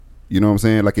You know what I'm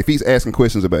saying? Like if he's asking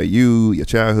questions about you, your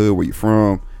childhood, where you're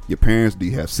from, your parents, do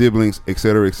you have siblings,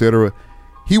 etc.,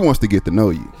 he wants to get to know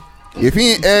you. If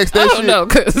he ain't asked that shit, know,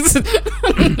 cause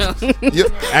yep.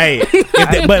 Hey,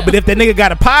 but if that nigga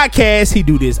got a podcast, he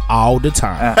do this all the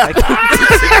time.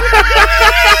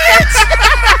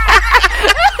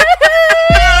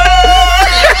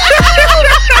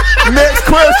 Next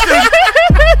question.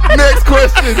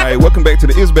 All right, welcome back to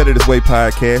the It's Better This Way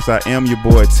podcast. I am your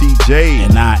boy TJ,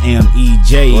 And I am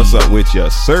EJ. what's up with you,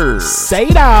 sir? Say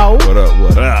it all. What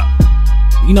up?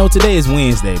 You know, today is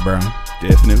Wednesday, bro.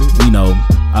 Definitely. You know,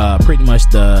 pretty much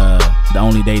the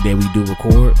only day that we do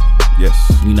record.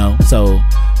 Yes. You know, so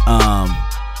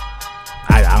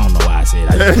I don't know why I said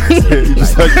it. You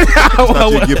just thought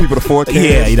you give people the forecast.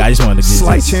 Yeah, you know, I just wanted to get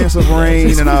Slight chance of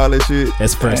rain and all that shit.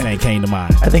 That's the first thing that came to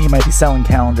mind. I think he might be selling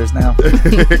calendars now. Because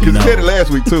he said it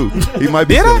last week too. He might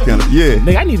be selling calendar. Yeah.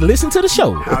 Nigga, I need to listen to the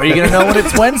show. How are you gonna know when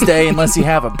it's Wednesday unless you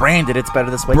have a branded It's Better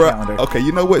This Way calendar? Okay,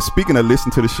 you know what? Speaking of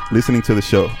listening to the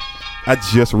show, I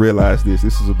just realized this.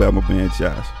 This is about my man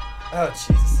Josh. Oh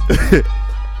Jesus!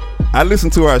 I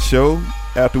listened to our show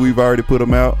after we've already put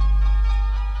them out,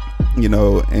 you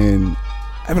know, and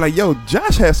I'm like, yo,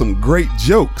 Josh has some great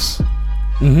jokes,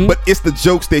 but it's the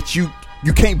jokes that you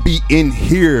can't be in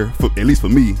here for, at least for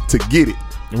me, to get it.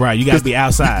 Right, you gotta be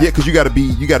outside. Yeah, because you gotta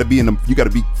be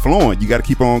flowing. You gotta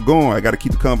keep on going. I gotta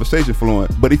keep the conversation flowing.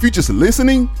 But if you're just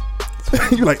listening,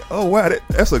 you're like, oh wow,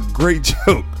 that's a great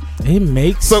joke. It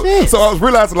makes sense. So I was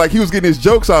realizing like he was getting his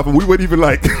jokes off, and we weren't even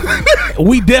like.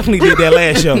 We definitely did that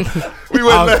last show. We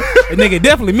wasn't. Nigga,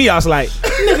 definitely me. I was like,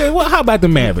 nigga, how about the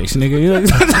Mavericks, nigga? You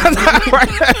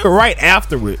know, right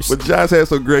afterwards. But Josh has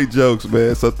some great jokes,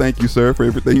 man. So thank you, sir, for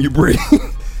everything you bring.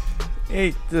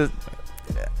 Hey,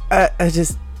 I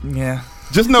just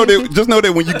Just know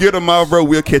that when you get them out, bro,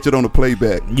 we'll catch it on the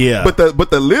playback. Yeah. But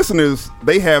the listeners,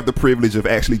 they have the privilege of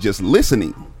actually just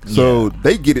listening, so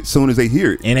they get it soon as they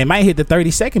hear it. And they might hit the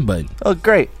 30-second button. Oh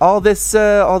great! All this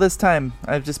time,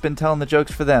 I've just been telling the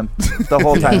jokes for them the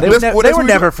whole time. They That's were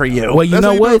never for you. Well, you That's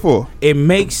know what you do what? it for. It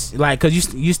makes like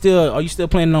because you still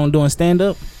planning on doing stand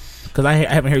up? Because I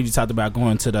haven't heard you talk about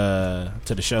going to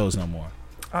the shows no more.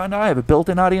 Oh no, I have a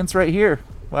built-in audience right here.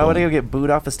 Why would I go get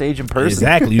booed off the stage in person?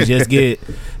 Exactly. You just get.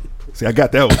 See, I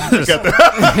got that one.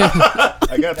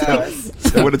 I got that one.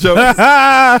 That was a joke.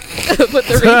 put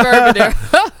the reverb in there.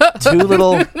 Too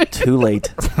little, too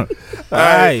late. All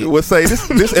right. Well, say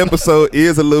this episode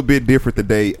is a little bit different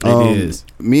today. It is.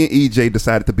 Me and EJ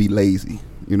decided to be lazy.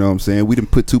 You know what I'm saying? We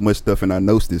didn't put too much stuff in our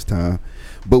notes this time,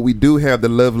 but we do have the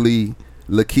lovely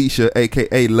Lakeisha,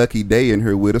 aka Lucky Day, in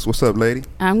here with us. What's up, lady?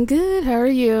 I'm good. How are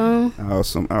you?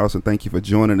 Awesome. Thank you for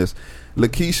joining us.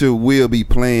 Lakeisha will be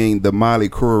playing the Molly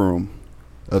Quorum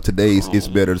of today's It's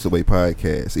Better This Way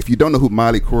podcast. If you don't know who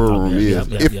Molly Quorum is,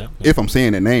 if I'm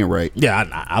saying that name right,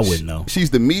 I wouldn't know. she's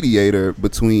the mediator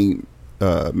between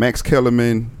Max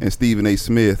Kellerman and Stephen A.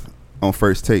 Smith on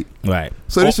First Take. Right.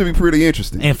 So this should be pretty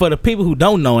interesting. And for the people who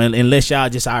don't know, unless y'all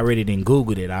just already done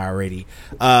Googled it already,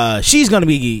 she's going to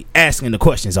be asking the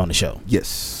questions on the show.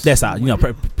 Yes. That's all. You know,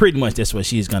 pretty much that's what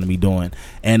she's going to be doing.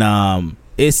 And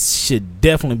it should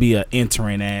definitely be an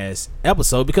entering ass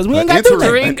episode because we ain't got to do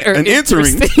that. An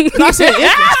entering. No, I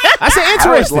said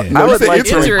interesting. I would like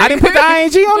entering. I didn't put the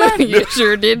ing on that. You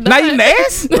sure did not. Not even the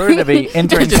S? We're going to be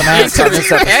entering some ass on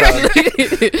this episode.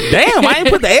 Damn, I ain't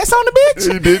put the S on the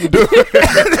bitch. You didn't do it.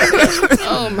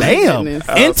 Oh my Damn. goodness.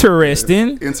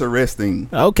 Interesting. Interesting.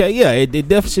 Okay, yeah, it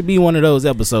definitely should be one of those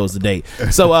episodes today.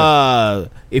 So,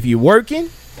 if you're working,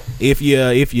 if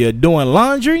you're doing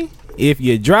laundry, if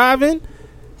you're driving,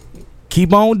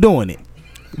 keep on doing it.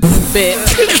 Bet.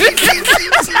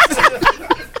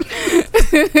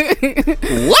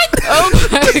 What? Oh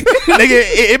my God. Nigga,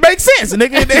 it makes sense,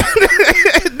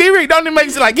 nigga. D-Rick, don't it make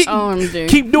sense? Like,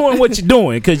 keep doing what you're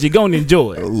doing because you're gonna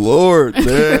enjoy it. Lord,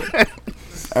 man.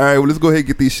 All right, well, let's go ahead and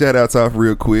get these shout outs off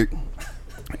real quick.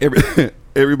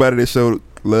 Everybody that showed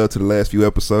love to the last few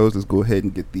episodes, let's go ahead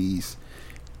and get these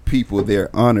people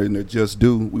their honor and their just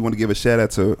due. We want to give a shout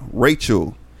out to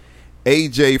Rachel,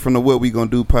 AJ from the What We Gonna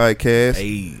Do podcast.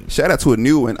 Hey. Shout out to a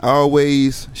new one,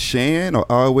 Always Shan or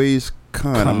Always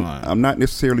Con. I'm not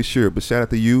necessarily sure, but shout out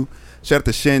to you. Shout out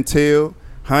to Chantel,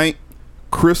 Hank,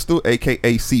 Crystal,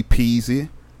 aka C Peasy,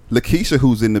 Lakeisha,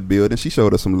 who's in the building. She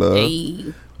showed us some love.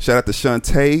 Hey. Shout out to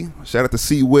Shantae. Shout out to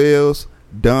C Wells,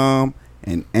 Dom,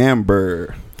 and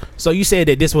Amber. So you said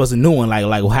that this was a new one. Like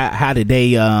how did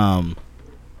they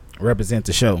represent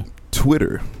the show?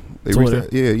 Twitter. They Twitter?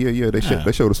 Yeah.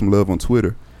 They showed us some love on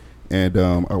Twitter, and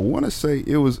I want to say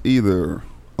it was either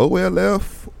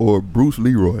OLF or Bruce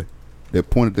Leroy that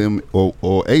pointed them, or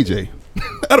AJ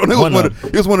I don't know.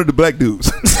 It was one of the black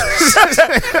dudes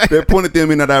that pointed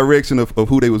them in the direction of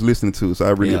who they was listening to. So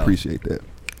I really appreciate that.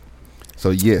 So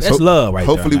yes, that's love, right?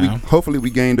 Hopefully there, hopefully we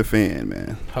gained a fan,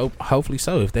 man. Hopefully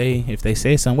so. If they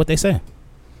say something, what they say?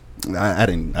 I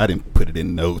didn't put it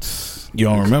in notes. You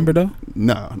don't remember though?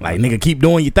 No. Like nigga, keep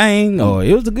doing your thing, or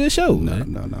it was a good show.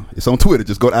 No. It's on Twitter.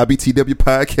 Just go to IBTW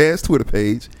Podcast Twitter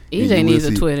page. EJ needs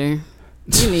a Twitter.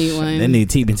 You need one. That nigga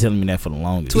T been telling me that for the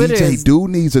longest. EJ do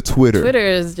needs a Twitter. Twitter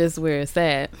is just where it's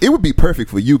at. It would be perfect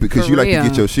for you because you like to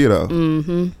get your shit off.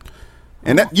 Mm-hmm.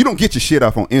 And that you don't get your shit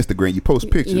off on Instagram. You post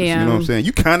pictures. Yeah. You know what I'm saying?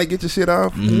 You kind of get your shit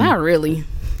off. Not really.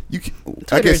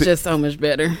 Twitter's just so much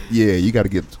better. Yeah, you got to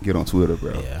get on Twitter,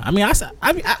 bro. Yeah, I mean,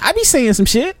 I be saying some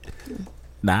shit.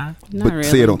 Nah, not really.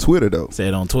 Say it on Twitter though. Say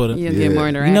it on Twitter. You'll get more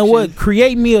interaction. You know what?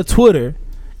 Create me a Twitter,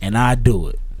 and I do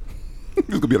it. It's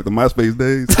gonna be like the MySpace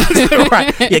days.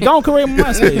 Right. Yeah, go on, create my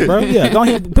MySpace, bro. Yeah, go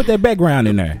ahead and put that background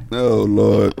in there. Oh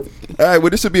Lord. All right,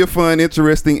 well, this should be a fun,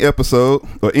 interesting episode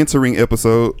or entering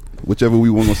episode, whichever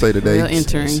we want to say today. Well,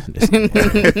 entering.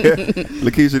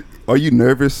 Lakeisha, are you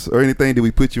nervous or anything? Did we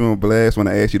put you on blast when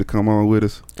I asked you to come on with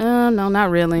us? No,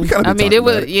 not really. I mean, it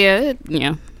was yeah.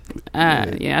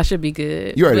 I should be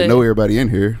good. You already know everybody in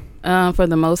here. For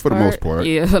the most part.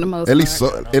 Yeah, for the most part.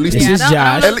 At least this is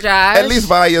Josh. At least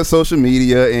via social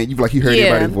media, and you heard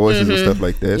everybody's voices and stuff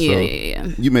like that. Yeah.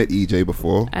 You met EJ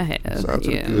before. I have. Sounds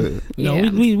good. You know,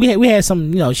 we had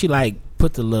some. You know, she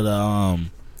put the little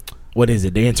what is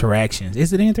it? The interactions.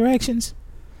 Is it the interactions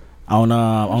on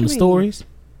the stories?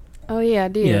 Oh yeah, I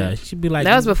did. Yeah, she'd be like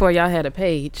that was before y'all had a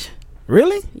page.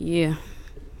 Really? Yeah.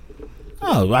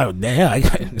 Oh,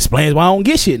 that explains why I don't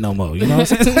get shit no more. You know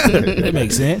what I'm saying? That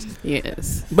makes sense.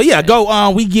 Yes. But yeah, go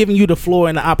on. We giving you the floor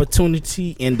and the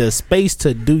opportunity and the space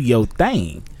to do your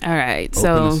thing. All right.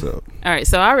 So I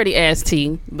already asked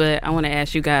T, but I want to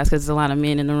ask you guys because there's a lot of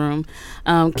men in the room.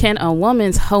 Can a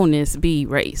woman's wholeness be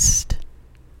erased?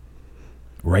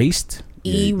 Erased?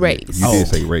 Erased. You did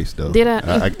say race though. Did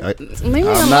I? Leave me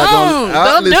alone.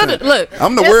 Don't do it. Look,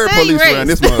 I'm the word police around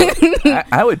this month.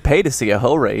 I would pay to see a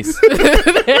whole race. We got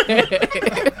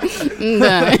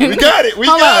it. We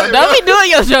got it. Don't be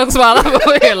doing your jokes while I'm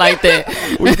over here like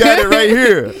that. We got it right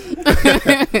here.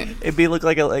 It'd be look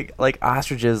like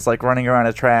ostriches running around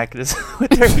a track just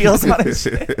with their heels on his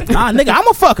shit. Nah, nigga,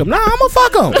 I'ma fuck him.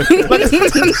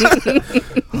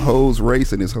 Hoes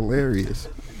racing is hilarious.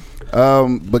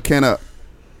 But can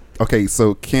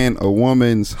a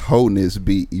woman's wholeness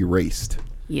be erased?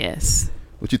 Yes.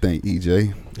 What you think,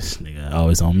 EJ? This nigga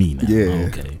always on me now. Yeah.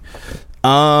 Okay.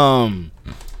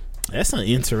 That's an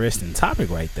interesting topic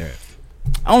right there.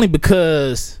 Only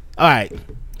because, all right.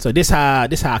 So this how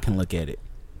I can look at it.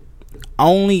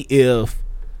 Only if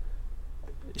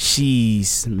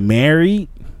she's married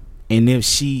and if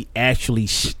she actually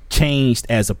changed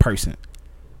as a person. It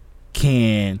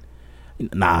can't.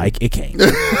 Nigga,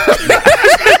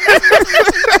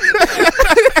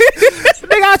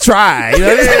 I tried.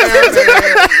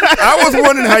 I was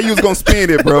wondering how you was gonna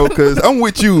spin it, bro. Because I'm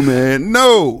with you, man.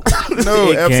 No,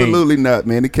 absolutely not,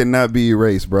 man. It cannot be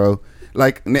erased, bro.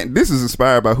 Like this is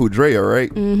inspired by Drea,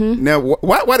 right? Mm-hmm. Now,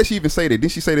 why did she even say that?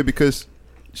 Didn't she say that because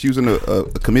she was in a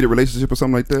committed relationship or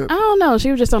something like that? I don't know.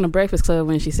 She was just on the Breakfast Club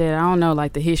when she said, I don't know,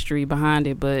 the history behind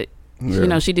it, but.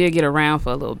 Yeah. She did get around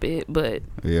for a little bit, but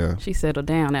she settled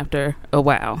down after a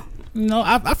while.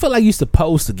 I feel like you're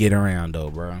supposed to get around though,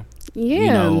 bro.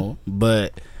 Yeah.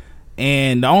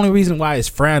 And the only reason why it's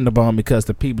frowned upon because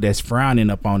the people that's frowning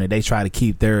upon it, they try to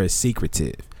keep theirs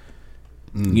secretive.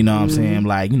 You know what I'm saying?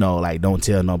 Don't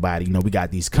tell nobody. We got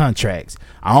these contracts.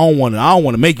 I don't want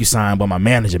to make you sign, but my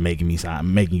manager making you sign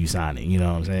it. You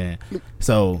know what I'm saying?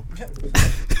 So.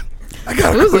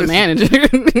 Who's the manager?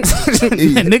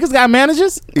 Niggas got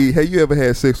managers? Have you ever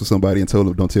had sex with somebody and told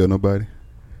them don't tell nobody?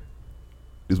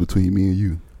 It's between me and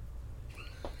you.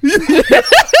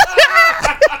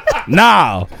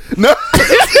 No.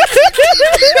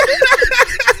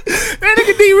 That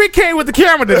nigga D Rick came with the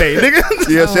camera today, nigga.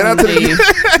 Yeah,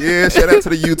 shout out to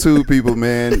the YouTube people,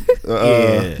 man.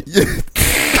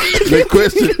 Good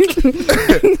question.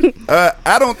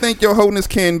 I don't think your wholeness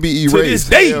can be erased. To this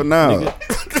day, hell no.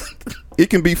 It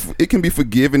can be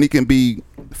forgiven. It can be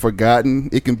forgotten.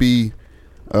 It can be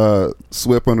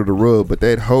swept under the rug. But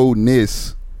that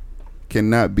wholeness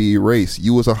cannot be erased.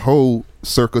 You was a whole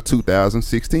circa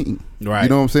 2016. Right. You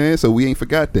know what I'm saying? So we ain't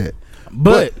forgot that.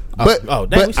 But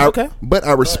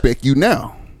I respect you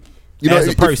now. You as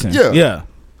a person. Yeah.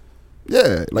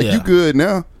 You good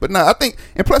now. But I think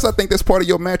that's part of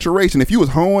your maturation. If you was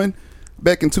hoeing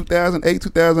back in 2008,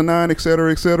 2009,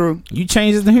 etc. You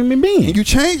change as a human being. And you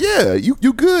change, yeah.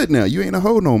 You good now. You ain't a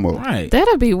hoe no more. Right.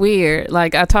 That'll be weird.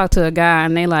 Like, I talked to a guy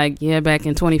and they like, yeah, back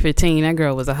in 2015, that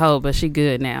girl was a hoe, but she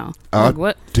good now. Like,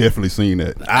 what? Definitely seen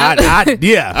that. I've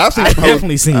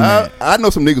definitely seen that. I know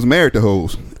some niggas married to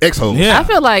hoes, ex-hoes. Yeah. I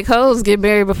feel like hoes get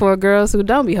married before girls who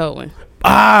don't be hoeing.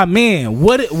 Ah, man,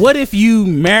 what if you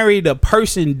married a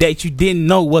person that you didn't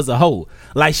know was a hoe?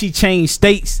 Like, she changed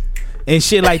states and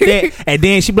shit like that, and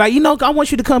then she be like, I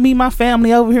want you to come meet my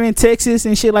family over here in Texas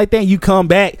and shit like that. And you come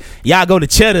back, y'all go to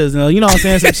Cheddar's, you know what I'm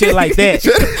saying, some shit like that.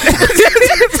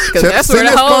 Because that's where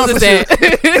the hoes is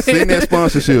at. Seen that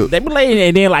sponsorship. They be like,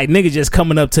 and then like niggas just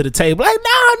coming up to the table like,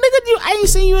 nah, nigga, I ain't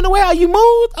seen you in a while. You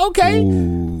moved, okay?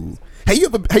 Ooh.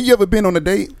 Have you ever been on a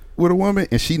date with a woman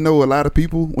and she know a lot of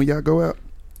people when y'all go out?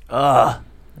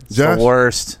 It's the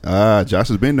worst. Josh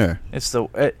has been there.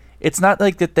 It's not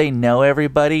like that they know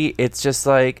everybody. It's just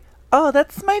like, oh,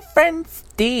 that's my friend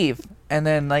Steve, and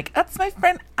then like, that's my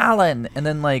friend Alan, and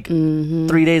then like 3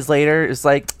 days later, it's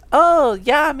like, oh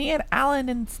yeah, me and Alan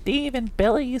and Steve and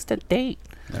Billy used to date.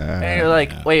 And you're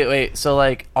like, wait. So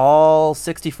like all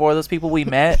 64 of those people we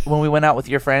met when we went out with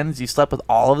your friends, you slept with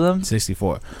all of them?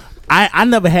 64. I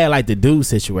never had like the dude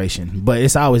situation, but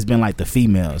it's always been like the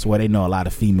females where they know a lot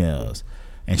of females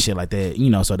and shit like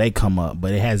that, so they come up,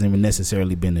 but it hasn't even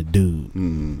necessarily been a dude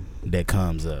that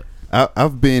comes up.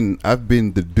 I've been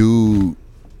the dude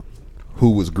who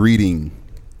was greeting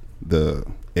the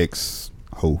ex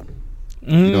hoe.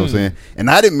 You know what I'm saying? And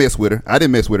I didn't mess with her.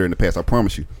 In the past, I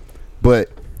promise you. But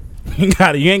you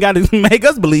ain't got to make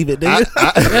us believe it, dude.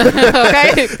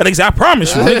 Okay. At least I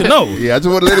promise you, nigga, no. Yeah, I just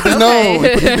want to let it be known.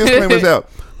 Put the disclaimers out.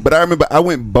 But I remember I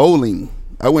went bowling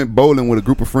with a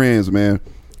group of friends, man,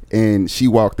 and she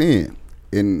walked in,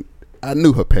 and I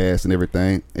knew her past and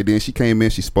everything. And then she came in,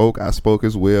 she spoke, I spoke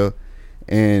as well,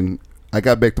 and I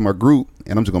got back to my group,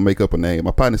 and I'm just gonna make up a name.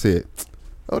 My partner said,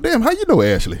 "Oh damn, how you know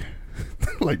Ashley?"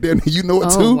 Like, damn, you know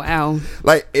it too? Oh, wow.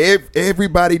 Like,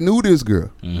 everybody knew this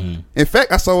girl. In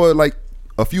fact, I saw her like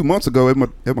a few months ago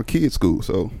at my kids' school.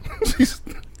 So she's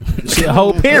a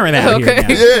whole parent out here now.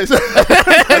 Yeah,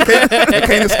 I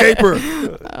can't escape her.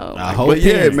 But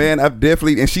yeah, man, I've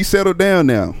definitely, and she settled down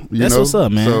now. That's what's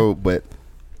up, man. So, but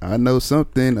I know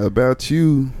something about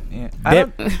you. Yeah,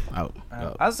 I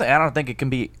don't think it can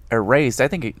be erased. I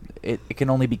think it can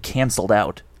only be canceled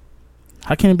out.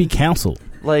 How can it be canceled?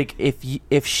 Like,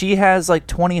 if she has like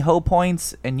 20 hoe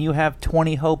points and you have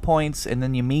 20 hoe points and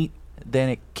then you meet, then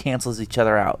it cancels each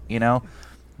other out,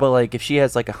 But like, if she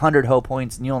has like 100 hoe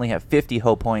points and you only have 50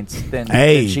 hoe points, then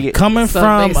coming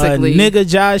from a nigga,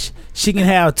 Josh, she can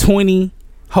have 20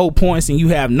 hoe points and you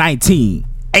have 19.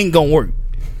 Ain't gonna work.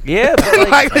 Yeah,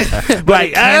 but but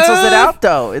it cancels it out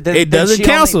though. It doesn't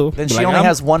cancel. Then she only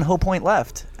has 1 hoe point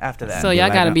left after that. So y'all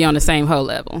got to be on the same hoe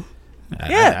level.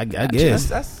 Yeah, I guess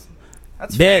that's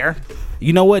fair.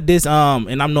 You know what? This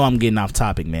and I know I'm getting off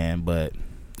topic, man, but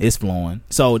it's flowing.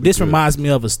 So this reminds me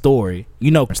of a story.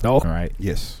 You know Stalker, right?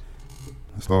 Yes.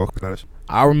 Stalker.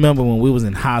 I remember when we was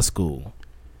in high school,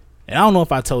 and I don't know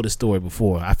if I told this story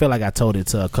before. I feel like I told it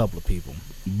to a couple of people,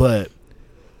 but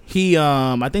he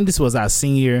I think this was our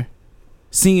senior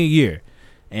year,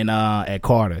 and at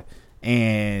Carter,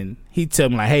 and he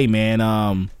told me like, hey man,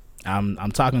 I'm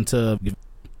talking to.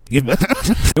 I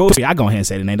go ahead and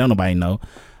say the name. Don't nobody know.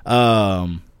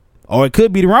 Or it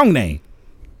could be the wrong name.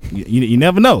 You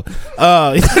never know.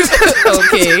 Okay.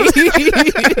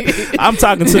 I'm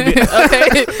talking to me.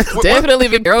 Okay. Definitely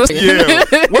the girl.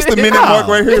 Yeah. What's the minute mark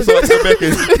right here so I come back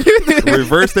and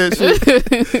reverse that shit?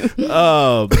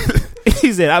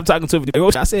 He said, I'm talking to me.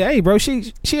 I said, hey bro,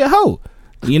 she a hoe.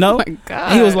 Oh my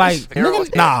God. He was like,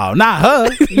 nah, not her.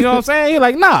 You know what I'm saying? He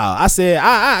like, nah. I said,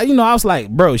 I was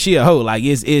like, bro, she a hoe. Like,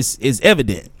 it's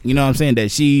evident. You know what I'm saying? That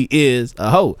she is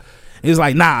a hoe. He was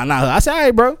like, nah, not her. I said, all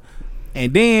right, bro.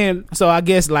 And then, so I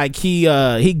guess like he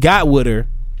got with her,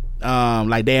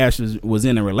 like they actually was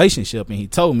in a relationship, and he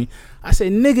told me. I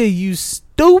said, nigga, you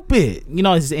stupid.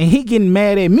 And he getting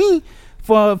mad at me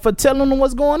for telling him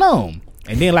what's going on.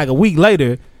 And then like a week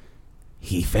later,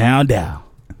 he found out.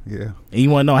 Yeah. And you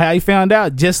want to know how he found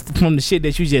out? Just from the shit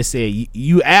that you just said.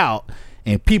 You out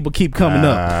and people keep coming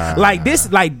up. Like this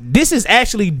is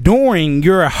actually during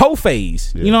your hoe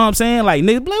phase. Yeah. You know what I'm saying? Like,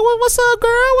 nigga, like, what's up,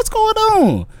 girl? What's going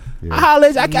on? Yeah. I holler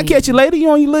at you. I catch you later.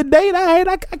 You on your little date? All right,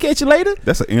 I catch you later.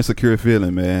 That's an insecure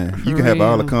feeling, man. You can have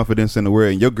all the confidence in the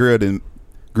world, and your girl done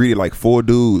greeted like 4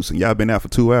 dudes, and y'all been out for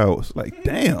 2 hours. Like,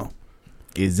 damn.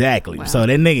 Exactly. Wow. So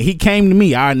that nigga, he came to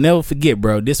me. I'll never forget,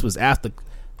 bro. This was after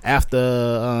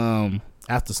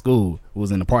school. It was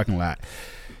in the parking lot.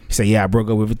 He said, yeah, I broke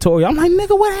up with Victoria. I'm like,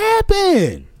 nigga, what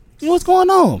happened? What's going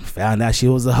on? Found out she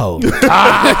was a hoe. Nigga.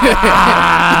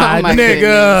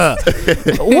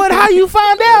 What? How you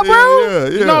found out, bro? Yeah.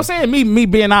 You know what I'm saying? Me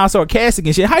being all sarcastic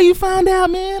and shit. How you found out,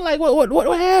 man? Like,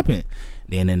 what happened?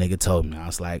 Then the nigga told me. I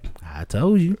was like, I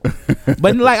told you.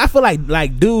 But like, I feel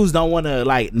like dudes don't want to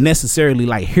like necessarily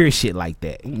like hear shit like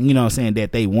that. You know what I'm saying?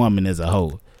 That they woman is a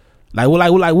hoe.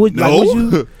 Would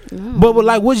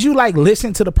you like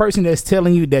listen to the person that's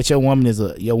telling you that your woman is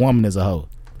a hoe?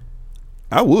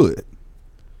 I would,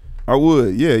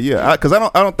 yeah. Because I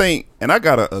don't think, and I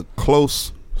got a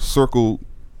close circle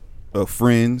of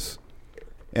friends,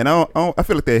 and I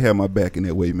feel like they have my back in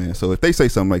that way, man. So if they say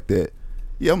something like that,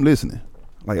 yeah, I'm listening.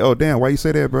 Like, oh damn, why you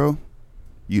say that, bro?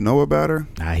 You know about her?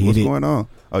 What's going on?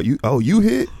 You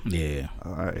hit? Yeah.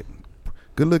 All right.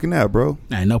 Good looking out, bro.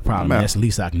 Ain't no problem. That's the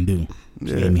least I can do. She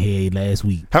gave me head last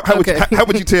week. How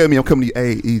would you tell me I'm coming to you?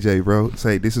 Hey, EJ, bro.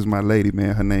 Say, this is my lady,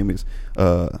 man. Her name is,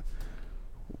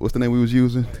 what's the name we was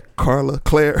using? Claire.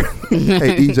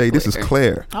 Hey, EJ, this is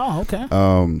Claire. Oh, okay.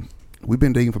 We've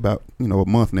been dating for about, a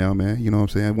month now, man. You know what I'm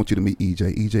saying? I want you to meet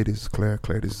EJ. EJ, this is Claire.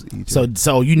 Claire, this is EJ.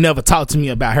 So you never talked to me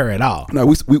about her at all? No,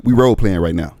 we role playing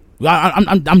right now.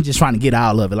 I'm just trying to get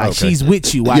all of it. Like, okay. She's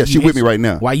with you. She's with me right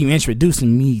now. Why you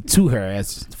introducing me to her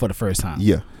for the first time?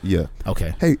 Yeah.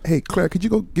 Okay. Hey, Claire, could you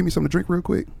go give me something to drink real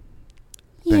quick?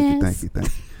 Yes. Thank you.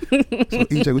 So,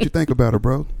 EJ, what you think about her,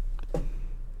 bro?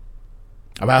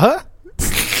 About her?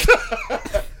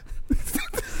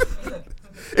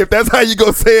 If that's how you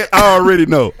gonna say it, I already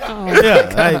know.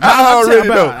 I already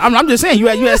know. I'm just saying, you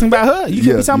asking about her. You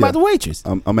should be talking about the waitress.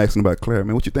 I'm asking about Claire,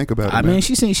 man. What you think about her? I mean,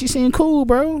 she seemed cool,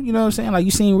 bro. You know what I'm saying? Like,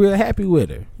 you seem real happy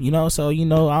with her. So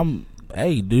I'm.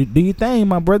 Hey, do your thing,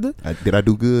 my brother. Did I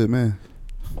do good, man?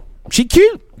 She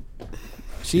cute.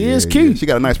 She is cute. Yeah. She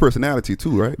got a nice personality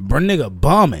too, right? Bro, nigga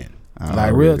bumming.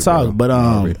 Like, real talk,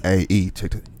 bro. But hey,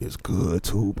 check it. It's good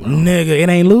too, bro. Nigga, it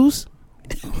ain't loose.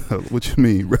 What you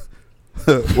mean, bro?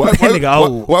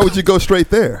 Why would you go straight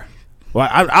there? Well,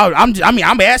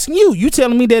 I'm asking you. You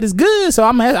telling me that it's good, so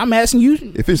I'm asking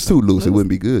you. If it's too loose, it wouldn't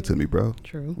be good to me, bro.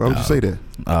 True. Why would you say that?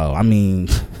 Oh, I mean,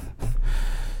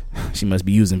 she must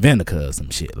be using vinegar or some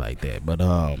shit like that. But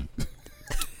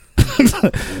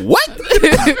what?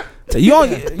 You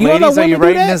don't know are you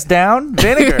writing this down?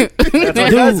 Vinegar. That's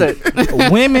what does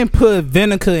it. Women put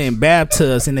vinegar in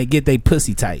bathtubs and they get their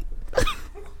pussy tight.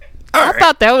 I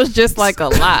thought that was just like a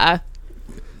lie.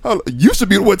 You should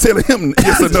be the one telling him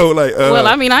yes or no. Like, well,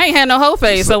 I mean, I ain't had no whole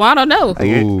face, so I don't know. Are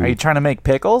you trying to make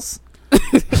pickles? But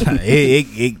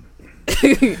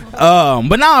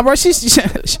nah, bro, she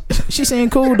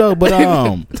seemed cool though. But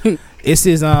it's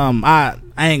his I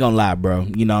ain't gonna lie, bro.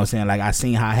 You know what I'm saying? Like, I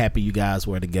seen how happy you guys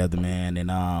were together, man,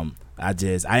 and I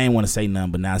didn't want to say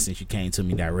nothing, but now since you came to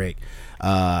me direct,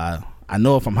 I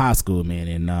know her from high school, man,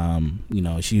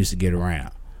 and she used to get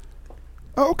around.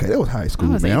 Oh, okay, that was high school,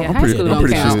 man. I'm pretty sure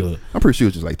it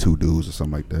was just like two dudes or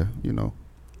something like that,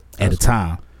 at the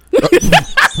time.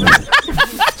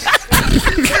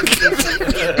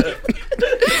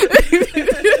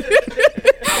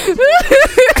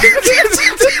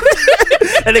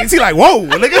 And nigga, see like, whoa,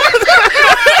 nigga.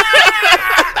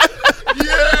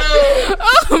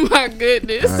 Oh my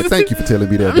goodness. Right, thank you for telling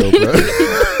me that, though, bro.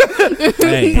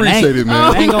 Hey, appreciate it,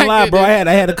 man. I ain't gonna lie, bro. I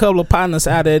had a couple of partners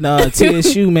out at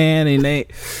TSU, man, and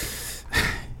it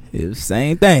was the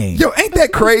same thing. Yo, ain't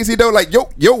that crazy though? Like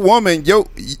your woman, your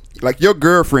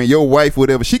girlfriend, your wife,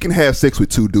 whatever, she can have sex with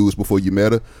two dudes before you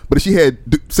met her. But if she had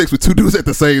sex with two dudes at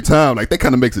the same time, like, that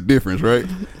kind of makes a difference, right?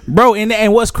 Bro,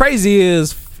 and what's crazy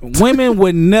is women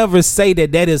would never say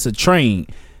that is a train.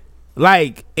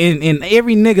 Like, in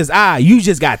every nigga's eye, you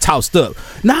just got tossed up.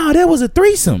 Nah, that was a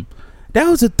threesome.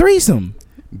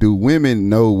 Do women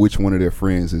know which one of their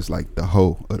friends is like the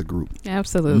hoe of the group?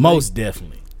 Absolutely. Most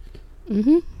definitely.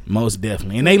 Mm-hmm. Most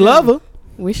definitely. And they love her.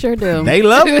 We sure do. They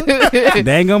love her.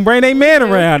 They ain't gonna bring their man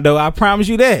around, though. I promise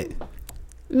you that.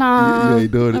 Nah. You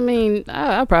ain't doing it. I mean,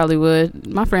 I probably would.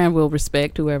 My friend will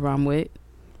respect whoever I'm with.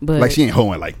 But like, she ain't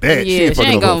hoeing like that. Yeah, she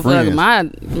ain't gonna fuck my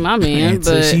man.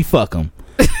 Until she fuck him.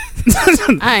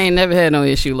 I ain't never had no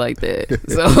issue like that.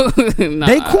 So nah.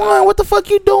 Daquan, what the fuck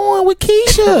you doing with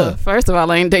Keisha? First of all,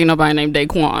 I ain't dating nobody named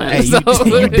Daquan. Hey,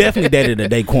 you definitely dated a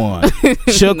Daquan.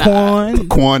 Shaquan.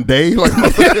 Quan Day, like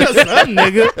some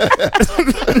nigga.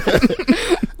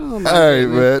 All right,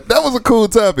 man. That was a cool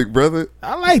topic, brother.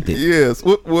 I liked it. Yes.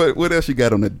 What else you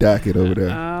got on the docket over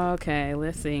there? Okay,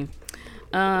 let's see.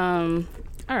 All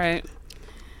right.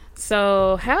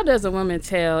 So, how does a woman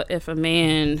tell if a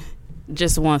man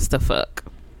just wants to fuck?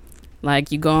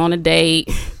 Like, you go on a date,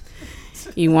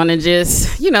 you want to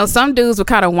just, some dudes will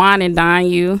kind of wine and dine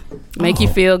you, make you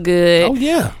feel good. Oh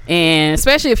yeah. And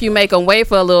especially if you make him wait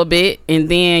for a little bit and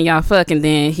then y'all fuck and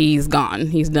then he's gone.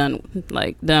 He's done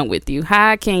with you.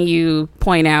 How can you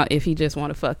point out if he just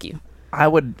want to fuck you? I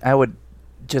would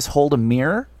just hold a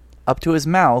mirror up to his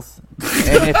mouth,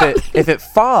 and if it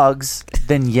fogs,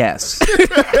 then yes.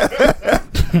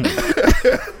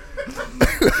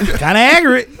 Kind of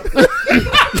accurate.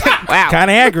 Wow. Kind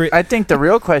of accurate. I think the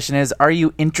real question is, are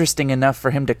you interesting enough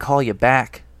for him to call you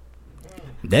back?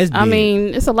 That's big. I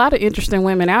mean, it's a lot of interesting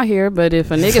women out here, but if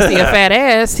a nigga see a fat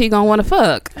ass, he gonna want to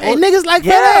fuck. hey, niggas like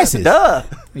Yeah, fat asses. duh.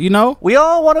 You know? We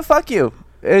all want to fuck you.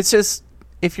 It's just,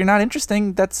 if you're not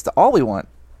interesting, that's all we want.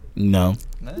 No.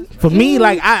 For me,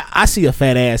 like I see a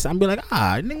fat ass, I'm be like,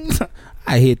 nigga,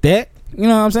 I hit that. You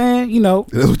know what I'm saying? You know,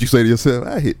 That's what you say to yourself.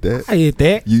 I hit that. I hit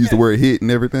that. You use the word hit and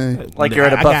everything. Like you're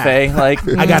at a I got- buffet. Like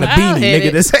I got a I'll beanie, hit nigga.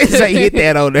 it. To say hit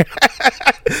that on there.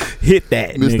 Hit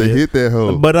that, Mr. nigga. Hit that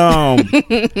hoe.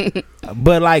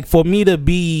 But like for me to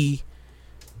be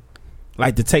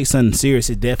like to take something serious,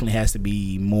 it definitely has to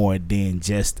be more than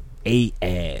just a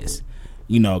ass.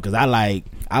 You know, because I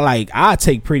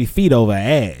take pretty feet over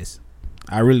ass.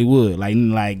 I really would.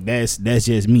 Like that's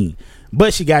just me.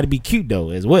 But she got to be cute though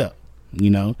as well. You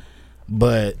know,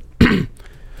 but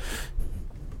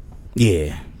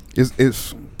yeah,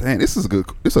 It's dang. This is good.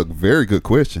 It's a very good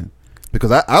question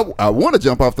because I want to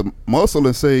jump off the muscle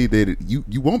and say that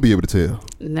you won't be able to tell.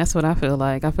 And that's what I feel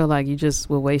like. I feel like you just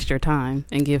will waste your time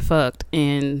and get fucked,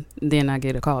 and then I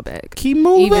get a call back. keep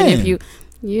moving. Even if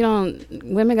you don't,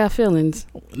 women got feelings.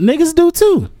 Niggas do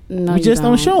too. No, We you just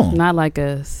don't show 'em. Not like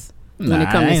us. When Nah, it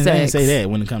comes to I ain't sex. say that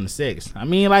when it comes to sex. I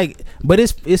mean, like, but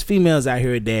it's females out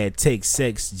here that take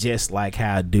sex just like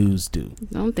how dudes do.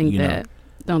 Don't think You know. that.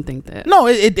 Don't think that. No,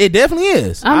 it definitely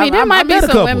is. I mean, there might be met a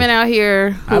some couple. women out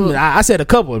here who, I said a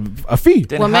couple, a few.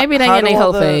 then Well, maybe they how in do they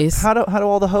all hoe the- phase. How do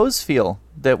all the hoes feel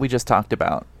that we just talked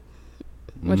about?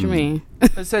 what you mean?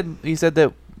 You said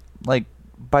that, like,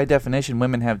 by definition,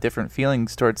 women have different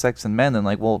feelings towards sex than men. And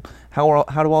like, well, how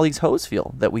do all these hoes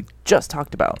feel that we just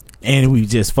talked about? And we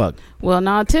just fucked. Well,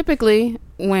 no, typically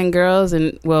when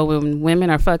when women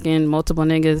are fucking multiple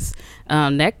niggas,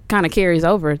 that kind of carries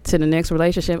over to the next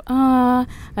relationship. I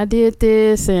did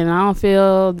this and I don't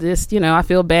feel this, I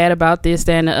feel bad about this,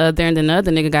 that, and the other, and then the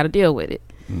other nigga got to deal with it.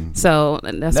 So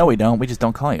that's No, we don't. We just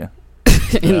don't call you.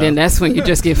 and then that's when you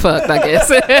just get fucked, I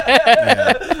guess.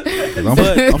 I'm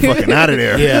fucking out of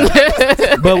there.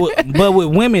 Yeah. but with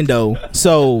women though,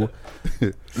 so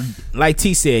like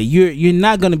T said, you're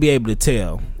not gonna be able to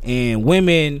tell. And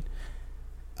women,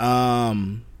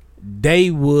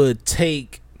 they would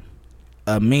take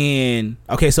a man.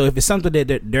 Okay, so if it's something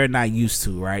that they're not used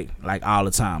to, right? Like all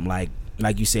the time, like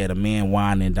you said, a man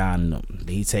whining down them,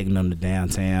 he taking them to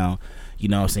downtown. You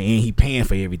know what I'm saying? And he paying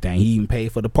for everything. He even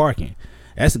paid for the parking.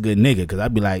 That's a good nigga, because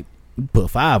I'd be like, you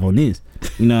put 5 on this.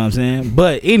 You know what I'm saying?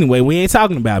 But anyway, we ain't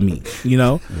talking about me, you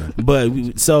know?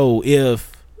 But so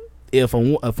if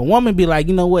a woman be like,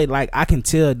 you know what, like I can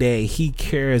tell that he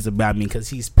cares about me because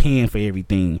he's paying for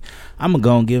everything, I'm gonna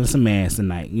go and give him some ass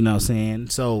tonight. You know what I'm saying?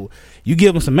 So you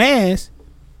give him some ass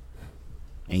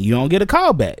and you don't get a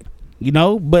call back, you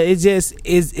know? But it's just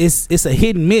it's a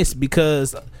hit and miss,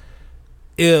 because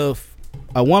if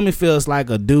a woman feels like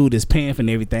a dude is paying for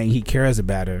everything, he cares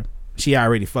about her, she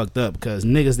already fucked up, because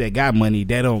niggas that got money,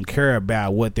 they don't care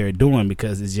about what they're doing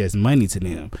because it's just money to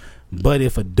them. But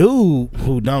if a dude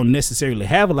who don't necessarily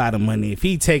have a lot of money, if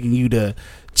he taking you to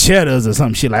Cheddar's or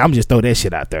some shit, like I'm just throw that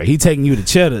shit out there, he taking you to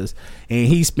Cheddar's and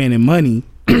he's spending money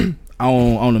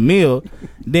on a meal,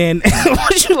 then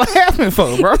what you laughing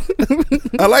for, bro?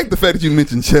 I like the fact that you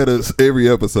mention Cheddar's every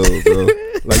episode, bro.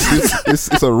 Like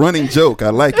it's a running joke. I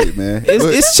like it, man.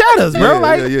 It's Cheddar's, bro. Yeah,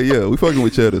 like yeah. We fucking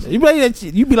with Cheddar's. you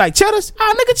be like Cheddar's,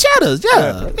 nigga, Cheddar's,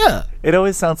 yeah. It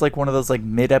always sounds like one of those like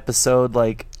mid-episode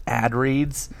like ad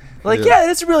reads. Like, Yeah.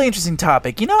 yeah, it's a really interesting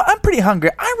topic. You know, I'm pretty hungry.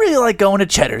 I really like going to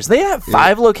Cheddar's. They have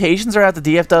 5 locations around the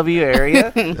DFW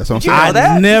area. That's what I'm Did you saying. know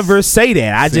that? I never say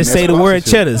that. I See, just that's say the word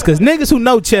sponsorship. Cheddar's, because niggas who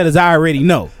know Cheddar's, I already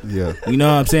know. Yeah. You know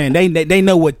what I'm saying? They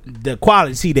know what the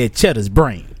quality that Cheddar's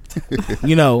bring.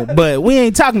 You know, but we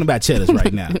ain't talking about Cheddar's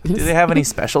right now. Do they have any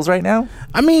specials right now?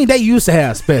 I mean, they used to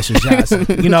have specials, Johnson.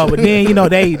 You know, but then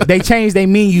they changed their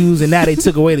menus and now they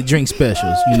took away the drink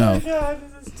specials. You know, God,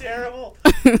 this is terrible.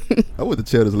 I went to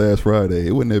Cheddar's last Friday.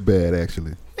 It wasn't that bad,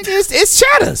 actually. it's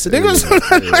Cheddar's.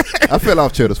 Niggas I fell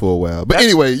off Cheddar's for a while. But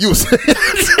anyway, you were saying,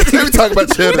 let me talk about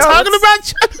Cheddar's. No, talking about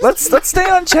Cheddar's. Let's stay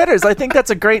on Cheddar's. I think that's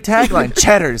a great tagline.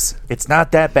 Cheddar's. It's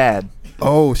not that bad.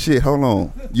 Oh, shit. Hold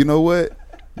on. You know what?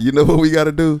 You know what we got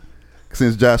to do?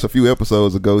 Since Josh, a few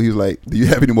episodes ago, he was like, do you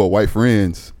have any more white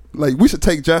friends? Like, we should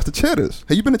take Josh to Cheddar's.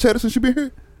 Have you been to Cheddar's since you been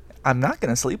here? I'm not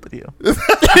gonna sleep with you.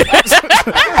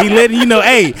 He letting you know,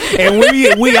 hey, and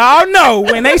we all know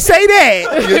when they say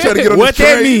that, You're trying to get on what the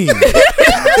that train.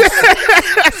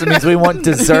 means. So it means we want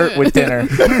dessert with dinner.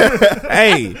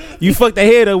 Hey, you fucked the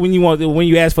head up when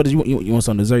you ask for this. You want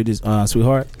some dessert, this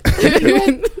sweetheart?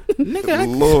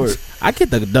 Nigga, Lord. I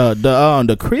get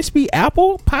the crispy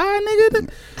apple pie, nigga.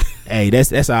 Hey,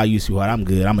 that's all you, sweetheart. I'm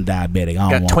good. I'm a diabetic. I don't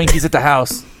Got want Twinkies at the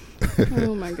house.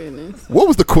 Oh my goodness. What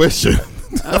was the question?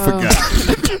 I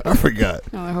forgot.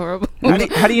 Oh, horrible.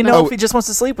 How do you know Oh. if he just wants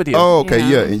to sleep with you? Oh, okay,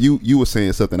 Yeah. yeah. And you were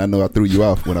saying something. I know I threw you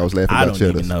off when I was laughing I about don't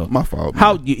even cheddars. know. My fault.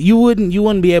 How man. you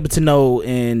wouldn't be able to know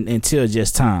until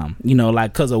just time,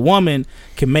 like, because a woman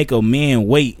can make a man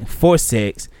wait for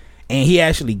sex, and he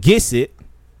actually gets it,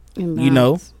 and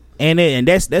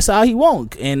that's all he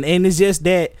wants, and it's just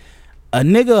that a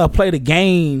nigga will play the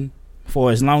game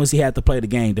for as long as he had to play the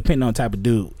game, depending on the type of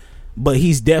dude, but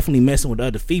he's definitely messing with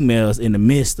other females in the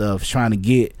midst of trying to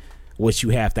get what you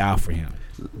have to offer him.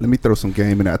 Let me throw some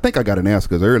game in there. I think I got an answer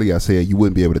because earlier I said you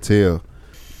wouldn't be able to tell.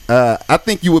 I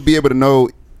think you would be able to know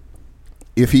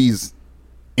if he's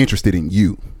interested in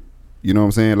you. You know what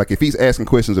I'm saying? Like if he's asking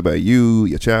questions about you,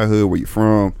 your childhood, where you're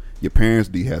from, your parents,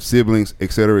 do you have siblings,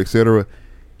 et cetera, et cetera.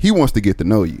 He wants to get to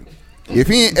know you. If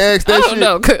he ain't asked that I shit, don't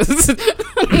know, cause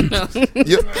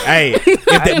Hey,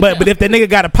 but if that nigga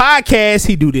got a podcast,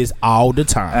 he do this all the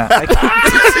time.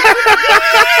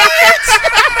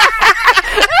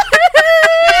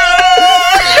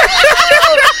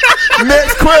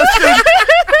 Next question.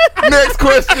 Next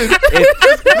question.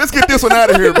 Let's get this one out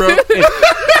of here, bro.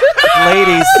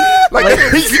 Ladies, Like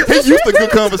he used to good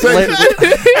conversation.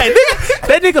 Hey,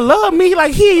 that nigga love me.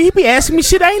 Like he be asking me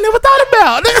shit I ain't never thought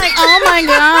about. like, oh my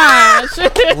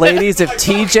gosh. ladies, if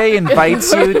TJ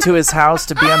invites you to his house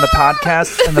to be on the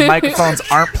podcast and the microphones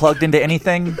aren't plugged into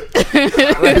anything,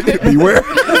 Beware.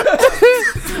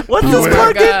 what's this Oh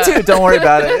plugged God. into? Don't worry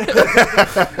about it.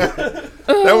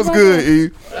 That was good,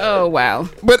 E. Oh wow.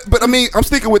 But I mean, I'm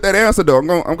sticking with that answer though. I'm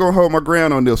gonna hold my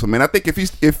ground on this one, man. I think if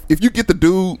you get the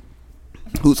dude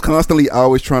who's constantly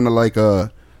always trying to like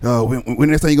when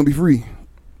next time you gonna be free?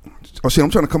 Oh shit, I'm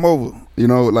trying to come over.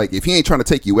 Like if he ain't trying to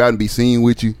take you out and be seen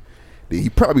with you, then he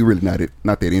probably really not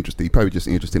that interested. He probably just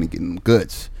interested in getting them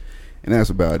guts, and that's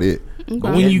about it.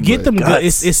 But when you get them Guts.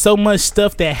 guts, it's so much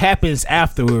stuff that happens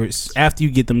afterwards after you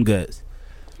get them guts.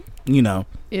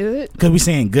 Is it? Because we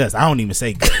saying guts. I don't even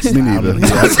say guts. Me neither.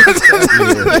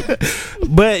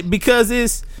 But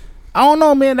because I don't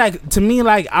know, man. Like to me,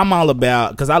 like I'm all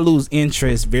about, because I lose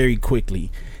interest very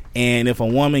quickly, and if a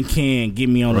woman can get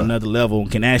me on another level,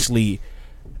 can actually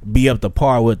be up to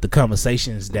par with the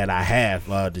conversations that I have,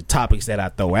 the topics that I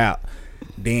throw out,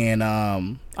 then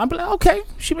I'm like, okay,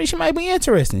 she might be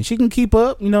interesting. She can keep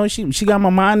up. She got my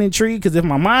mind intrigued. Because if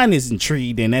my mind is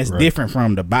intrigued, then that's different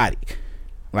from the body.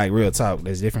 Like real talk,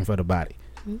 that's different for the body.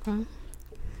 Okay.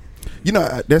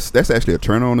 That's actually a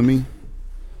turn on to me.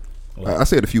 I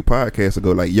said a few podcasts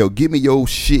ago, like, yo, give me your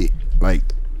shit, like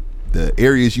the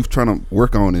areas you're trying to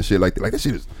work on and shit like that. Like that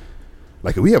shit is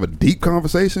like, if we have a deep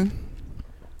conversation,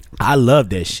 I love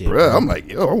that shit, bruh, I'm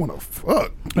like, yo, I want to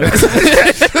fuck.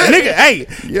 nigga. Hey,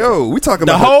 Yo, we talking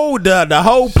the about the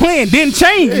whole plan didn't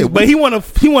change, Yeah, but he wanna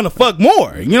fuck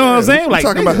more. You know what I'm saying? we Like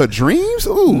talking about her dreams.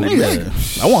 Ooh, nigga,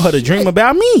 nigga. I want her to dream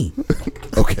about me.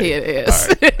 Okay, It is.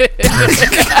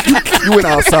 you went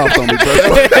all soft on me,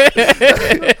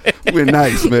 brother. We're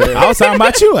nice, man. I was talking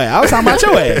about you. I was talking about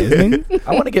your ass.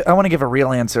 Nigga. I want to give a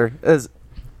real answer. As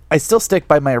I still stick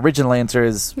by my original answer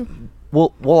is,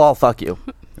 we'll all fuck you.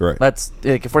 Right. That's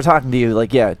like, if we're talking to you,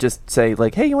 like, yeah, just say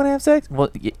like, hey, you want to have sex? Well,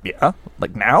 yeah,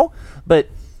 like now. But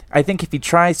I think if he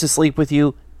tries to sleep with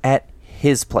you at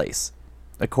his place,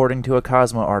 according to a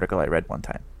Cosmo article I read one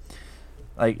time,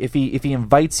 like if he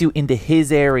invites you into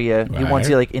his area, he wants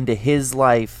you like into his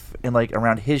life and like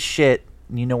around his shit,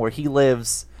 and you know where he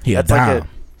lives. That's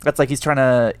like he's trying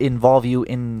to involve you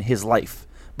in his life.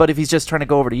 But if he's just trying to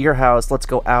go over to your house, let's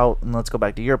go out and let's go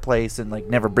back to your place, and like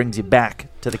never brings you back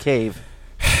to the cave.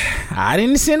 I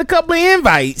didn't send a couple of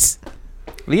invites.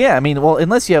 Yeah, I mean, well,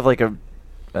 unless you have like a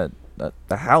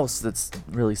house that's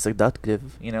really seductive,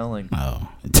 like. Oh,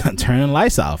 turn the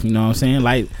lights off. You know what I'm saying?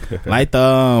 Like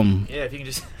the Yeah, if you can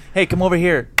just, hey, come over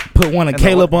here. put one of And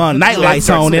Caleb the- on night lights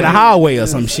starts on in the to- hallway or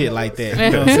some shit like that.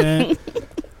 You know what I'm saying?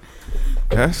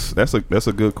 That's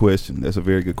a good question. That's a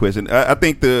very good question. I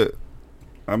think you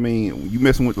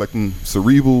messing with like some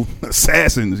cerebral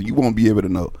assassins, you won't be able to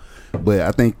know. But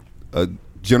I think a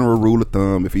general rule of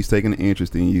thumb, if he's taking an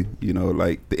interest in you,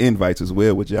 like the invites as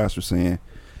well, what Josh was saying,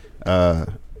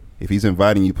 if he's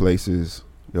inviting you places,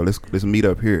 let's meet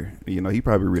up here. He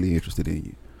probably really interested in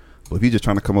you. But if he's just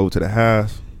trying to come over to the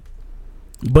house,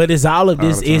 But is all of All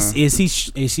this the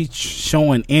time. is he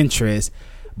showing interest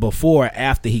before or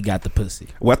after he got the pussy?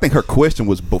 Well, I think her question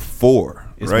was before,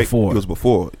 It's right? before. It was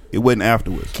before. It wasn't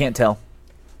afterwards. Can't tell.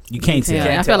 You can't tell.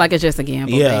 Yeah, I feel like it's just a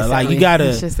gamble. Yeah, like, you basically. gotta-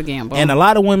 It's just a gamble. And a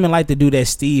lot of women like to do that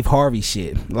Steve Harvey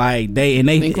shit. Like they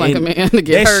think like a and man to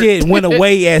get that hurt. shit went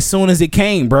away as soon as it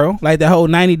came, bro. Like the whole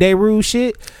 90-day rule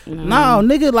shit. No,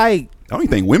 nigga, like I don't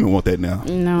even think women want that now.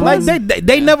 No, like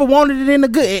they never wanted it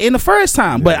in the first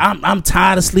time. But I'm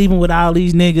tired of sleeping with all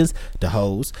these niggas, the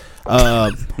hoes.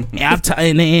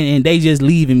 And they just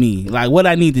leaving me. Like what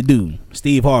I need to do,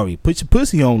 Steve Harvey, put your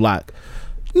pussy on lock.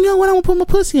 You know what? I'm gonna put my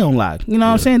pussy on lock. You know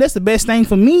what I'm saying? That's the best thing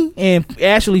for me, and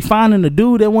actually finding a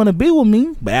dude that want to be with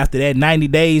me. But after that 90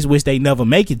 days, which they never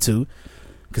make it to,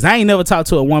 because I ain't never talked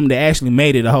to a woman that actually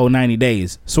made it a whole 90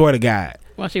 days. Swear to God.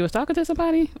 While she was talking to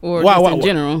somebody, or Why- just why- in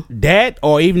general. That,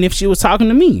 or even if she was talking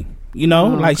to me, you know, Oh,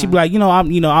 like okay. she'd be like,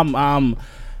 I'm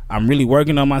really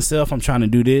working on myself. I'm trying to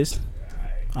do this.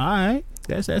 All right.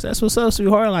 That's what's up,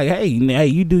 sweetheart. Like, hey,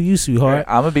 you do you, sweetheart.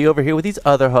 I'm gonna be over here with these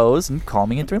other hoes and call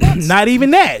me in 3 months. Not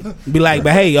even that. Be like,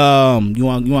 but hey, you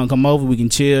want to come over? We can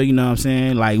chill. You know what I'm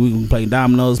saying? Like, we can play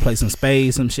dominoes, play some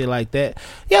spades, some shit like that.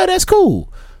 Yeah, that's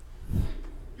cool.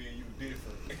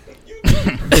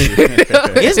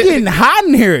 It's getting hot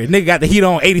in here. Nigga got the heat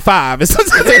on 85.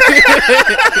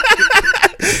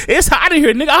 It's hot in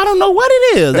here, nigga. I don't know what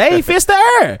it is. They ain't fist the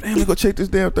air. Damn, let's go check this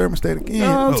damn thermostat again. You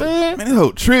know what I'm saying? Man, this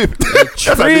whole tripping.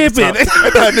 Tripping. That's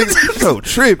how niggas whole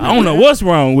tripping. I don't know what's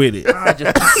wrong with it. I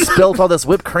just spilt all this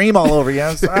whipped cream all over you.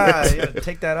 I'm sorry. You gotta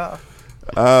take that off.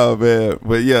 Oh man,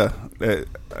 but yeah,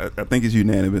 I think it's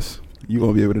unanimous. You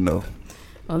won't be able to know.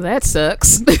 Well, that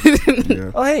sucks.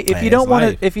 Yeah. Oh, hey, if Man, you don't it's want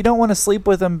life. to, if you don't want to sleep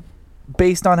with him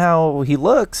based on how he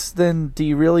looks, then do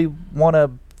you really want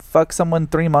to fuck someone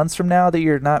 3 months from now that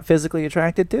you're not physically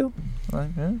attracted to?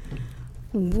 Like,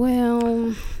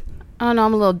 Well, I don't know.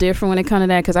 I'm a little different when it comes to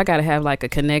that because I got to have like a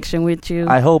connection with you.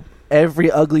 I hope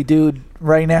every ugly dude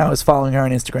right now is following her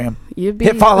on Instagram. You'd be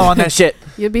Hit follow on that shit.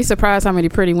 You'd be surprised how many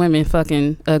pretty women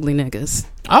fucking ugly niggas.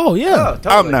 Oh yeah,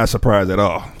 I'm not surprised at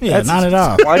all. yeah, not at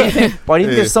all. Why do you think? Why do you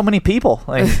think Yeah. there's so many people?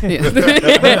 Like,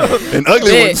 And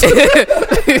ugly ones. All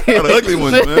the ugly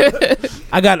ones, man.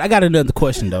 I got another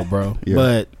question though, bro. Yeah.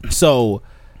 But so,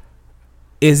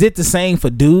 is it the same for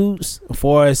dudes?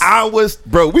 For us,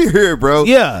 We here, bro.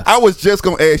 Yeah. I was just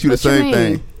gonna ask you the What you same mean?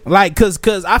 thing. like, cause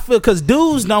I feel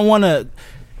dudes don't want to.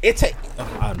 It take.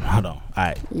 Hold on. All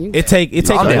right. It take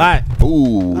a I'm lot.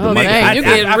 Ooh, Oh, Nigga, dang, you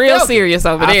getting I real felt it. serious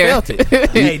over I there. felt it.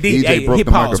 Hey, EJ hey, broke hit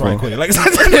the pause right microphone. quick. Like,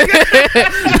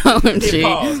 Oh, gee.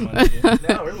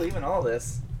 no, we're leaving all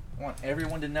this. I want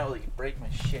everyone to know that you break my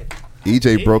shit.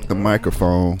 EJ broke the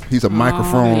microphone. He's a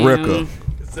microphone man. wrecker.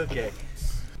 It's okay.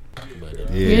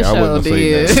 Yeah, You I wasn't sure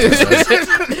gonna say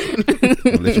that.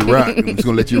 I'm gonna let you rock. I'm just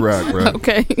gonna let you rock, bro.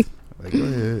 Okay. Like, go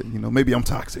ahead. You know, maybe I'm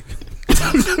toxic.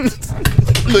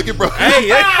 Look at bro.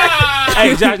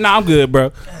 hey, Josh. Nah, I'm good,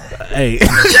 bro. Hey.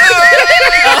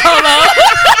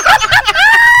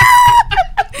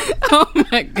 Oh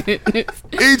my goodness.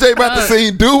 EJ about to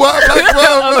sing doo-wop like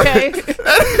bro. Okay.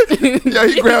 Yeah,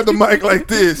 he grabbed the mic like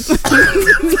this.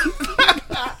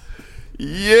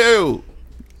 Yo.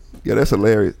 Yeah, that's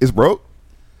hilarious. It's broke?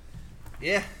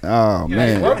 Yeah. Oh,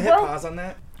 man. Hit pause on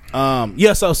that.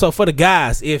 Yeah. So for the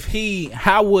guys,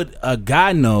 how would a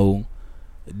guy know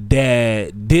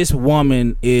that this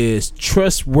woman is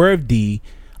trustworthy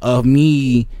of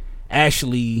me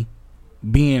actually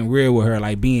being real with her,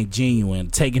 like being genuine,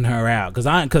 taking her out?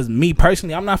 Because me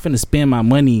personally, I'm not finna spend my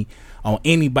money on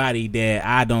anybody that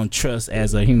I don't trust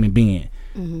as a human being.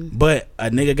 But a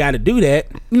nigga got to do that,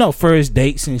 you know, first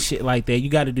dates and shit like that. You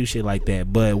got to do shit like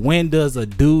that. But when does a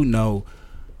dude know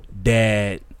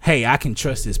that, hey, I can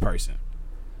trust this person?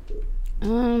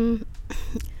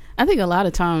 I think a lot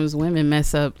of times women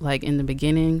mess up like in the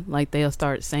beginning. Like they'll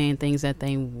start saying things that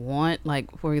they want.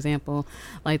 Like for example,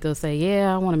 like they'll say,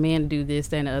 "Yeah, I want a man to do this,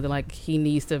 that, and the other. Like he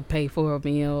needs to pay for a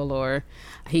meal, or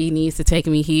he needs to take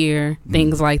me here."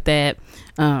 Things like that.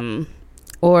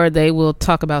 Or they will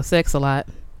talk about sex a lot.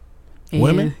 And,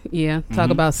 Women? yeah,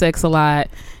 talk about sex a lot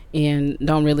and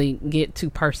don't really get too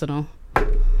personal.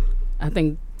 I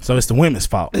think So it's the women's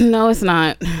fault. no, it's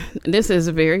not. This is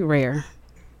very rare.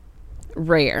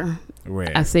 Rare.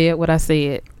 Rare. I said what I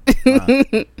said.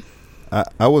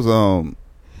 I was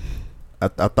I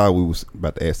thought we was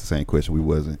about to ask the same question. We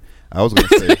wasn't. I was gonna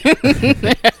say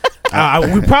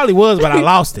We probably was, but I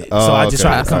lost it. So I just okay.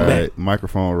 tried to come All back. right.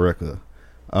 Microphone wrecker.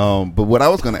 But what I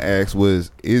was gonna ask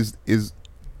was is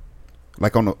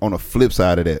like on the flip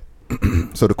side of that.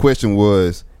 So the question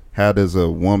was, how does a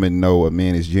woman know a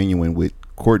man is genuine with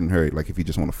courting her, like if he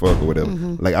just want to fuck or whatever.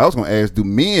 Like I was gonna ask, do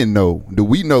men know? Do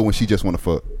we know when she just want to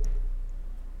fuck?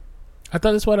 I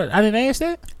thought that's what I didn't ask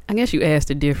that. I guess you asked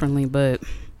it differently, but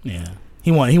Yeah,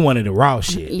 he wanted the raw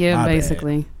shit. yeah, My bad.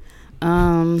 basically.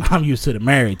 I'm used to the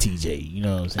married TJ. You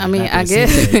know what I'm saying? I mean, Not I the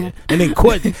guess- CJ. And then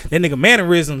that nigga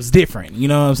mannerisms different. You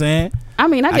know what I'm saying? I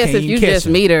mean, I guess can't if even you catch just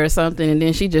her. meet her or something, and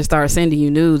then she just starts sending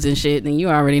you nudes and shit, then you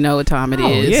already know what time it Oh,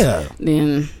 is. yeah.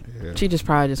 Then Yeah. she just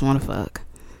probably just want to fuck.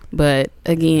 But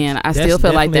again, I That's still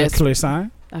feel like definitely a that's clear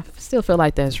sign. I still feel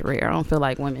like that's rare. I don't feel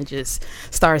like women just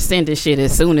start sending shit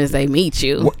as soon as they meet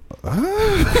you.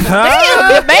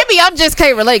 Damn, maybe I just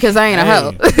can't relate because I ain't a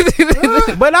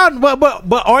hoe.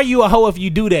 But are you a hoe if you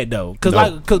do that though? Because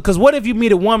No. cause what if you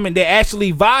meet a woman that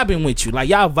actually vibing with you, like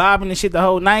y'all vibing and shit the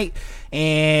whole night,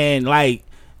 and like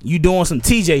you doing some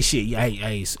TJ shit?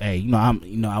 Hey, you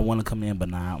know I want to come in, but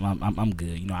nah, I'm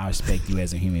good. You know I respect you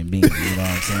as a human being. You know what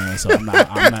I'm saying? So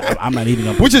I'm not even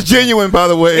gonna. Which is genuine, by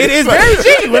the way. It is very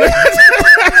genuine.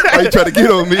 Why you trying to get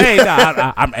on me? Hey,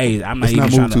 nah, I'm not Let's even not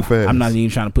move trying too to. fast. I'm not even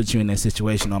trying to put you in that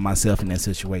situation or myself in that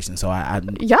situation. So I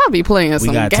Y'all be playing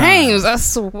some got time. games, I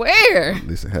swear.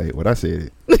 Listen, hey, what I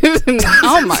said it.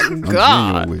 Oh my I'm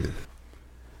god. genuine with it.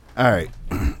 All right.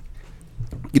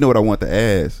 You know what I want to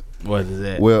ask? what is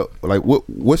that? Well, like,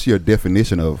 what's your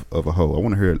definition of a hoe? I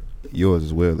want to hear yours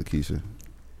as well, Lakeisha.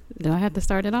 Do I have to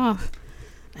start it off?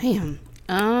 Damn.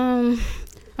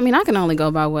 I mean, I can only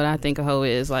go by what I think a hoe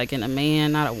is, like in a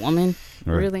man, not a woman,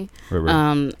 Right. really.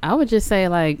 Right. I would just say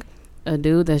like a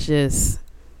dude that's just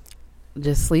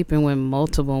sleeping with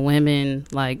multiple women,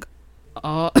 like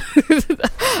all.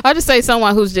 I just say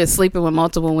someone who's just sleeping with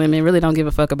multiple women, really don't give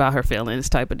a fuck about her feelings,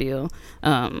 type of deal.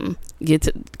 Get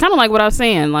to kind of like what I was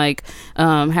saying, like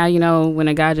how you know when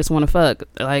a guy just want to fuck,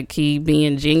 like he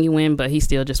being genuine, but he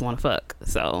still just want to fuck.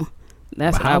 So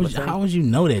that's what I would say. How would you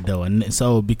know that though? And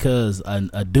so because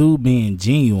a dude being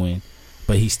genuine,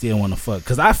 but he still want to fuck.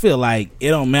 Because I feel like it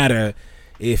don't matter.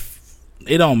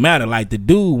 Like the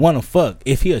dude want to fuck.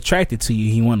 If he attracted to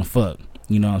you, he want to fuck.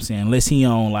 You know what I'm saying? Unless he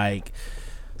on like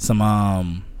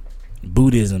some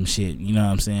Buddhism shit. You know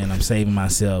what I'm saying? I'm saving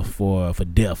myself for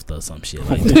death or some shit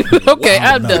like that. Okay,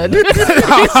 I I'm don't done. know.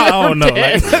 I don't know.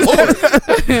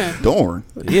 Like, Darn.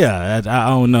 yeah, I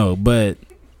don't know. But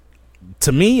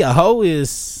to me, a hoe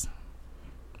it's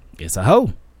a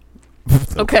hoe.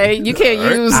 Okay, you can't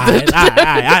use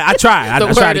I try. the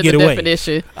I try word to as get a away.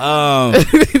 definition.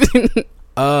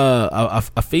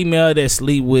 A female that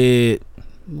sleep with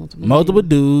multiple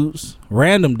dudes,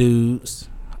 random dudes,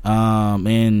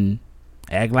 and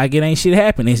act like it ain't shit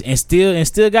happening, and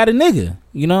still got a nigga.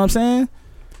 You know what I'm saying?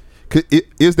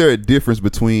 Is there a difference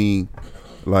between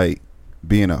like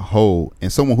being a hoe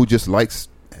and someone who just likes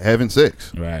having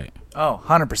sex? Right. Oh,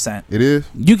 100%. It is.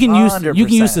 You can use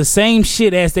 100%. the same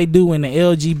shit as they do in the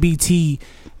LGBT,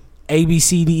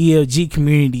 ABCDEFG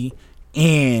community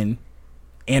and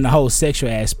in the whole sexual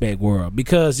aspect world,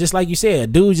 because just like you said, a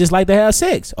dude just like to have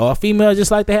sex, or a female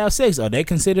just like to have sex. Are they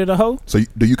considered a hoe? So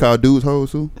do you call dudes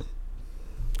hoes too?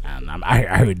 I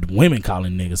heard women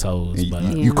calling niggas hoes, And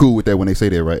but you cool with that when they say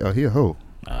that, right? Oh, he a hoe.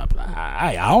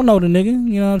 I don't know the nigga.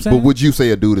 You know what I'm saying? But would you say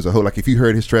a dude is a hoe? Like if you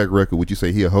heard his track record, would you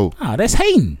say he a hoe? Nah, that's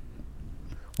hating.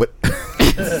 What?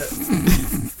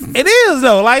 It is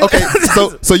though. Like Okay,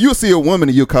 so you'll see a woman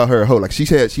and you'll call her a hoe. Like she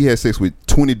had sex with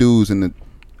 20 dudes in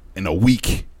a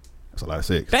week. That's a lot of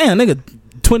sex. damn nigga,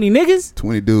 20 niggas.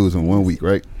 20 dudes in 1 week,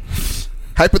 right?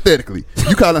 Hypothetically,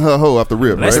 you calling her a hoe off the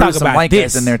rip, Let's right? talk Some about white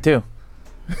this. guys in there too.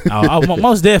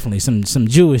 Most definitely some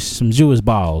Jewish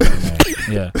balls. in there.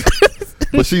 Yeah,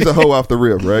 But she's a hoe off the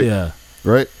rip, right? yeah.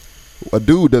 Right? A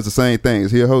dude does the same thing.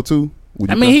 Is he a hoe too? Would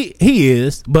I you mean, he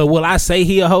is, but will I say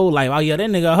he a hoe? Like, oh yeah, that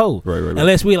nigga a hoe. Right.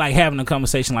 Unless we like having a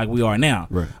conversation like we are now.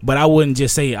 Right. But I wouldn't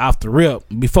just say it off the rip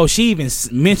before she even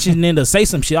mentioned it to say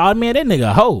some shit. Oh man, that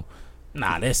nigga a hoe.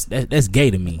 Nah, that's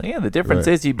gay to me. Yeah, the difference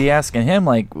Right. is you'd be asking him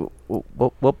like,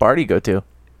 what bar do you go to?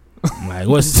 Like,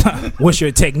 what's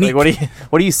your technique? Like,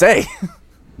 what do you say?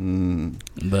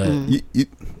 But You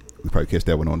we probably catch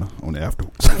that one on the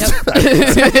afterwards.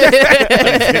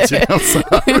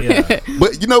 yeah.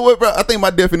 But you know what, bro? I think my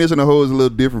definition of hoe is a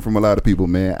little different from a lot of people,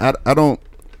 man.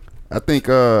 I think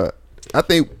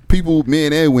people,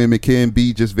 men and women, can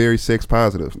be just very sex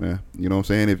positive, man. You know what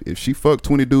I'm saying? If she fucked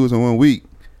 20 dudes in 1 week,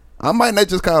 I might not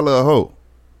just call her a hoe.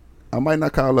 I might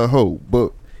not call her a hoe.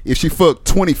 But if she fucked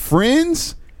 20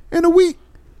 friends in a week,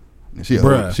 she a hoe.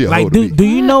 Bruh, She a hoe like to me. do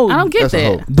you know? I don't get That's a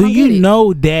hoe. that. Do I don't you get it.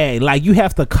 know that like you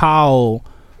have to call?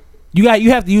 You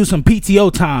have to use some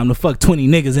PTO time to fuck 20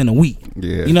 niggas in a week.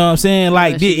 Yeah. You know what I'm saying?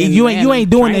 Like Unless you you getting ain't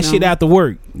doing that train shit them. after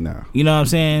work. Nah. You know what I'm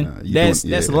saying? Nah, you That's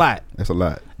doing- a yeah. lot. That's a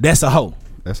lot. That's a hoe.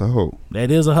 That's a hoe.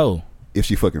 That is a hoe. If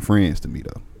she fucking friends to me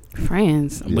though.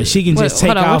 Friends. But she can just take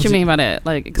hold on, off. what you mean by that?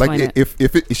 Like, explain Like it.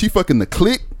 if she fucking the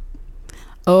clique.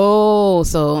 Oh,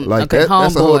 so Like okay,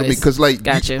 that's a hoe to me homeboys. because like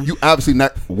Gotcha. you obviously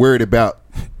not worried about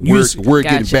You word just- getting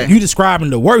Gotcha. back. You describing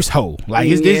the worst hoe. Like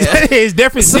it's Yeah. it's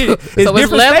different. So It's it's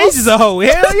different levels? stages of hoe.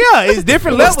 Hell yeah, it's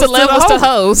different What's levels. the levels to to the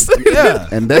hoe. hoes? Yeah.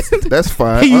 and that's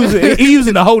fine. He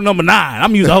using the hoe number 9.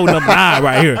 I'm using hoe number 9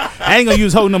 right here. I ain't gonna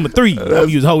use hoe number 3. I'm gonna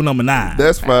use hoe number 9.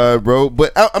 That's fine, bro.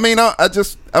 But I mean,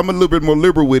 I'm a little bit more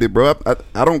liberal with it, bro.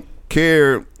 I don't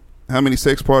care how many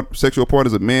sexual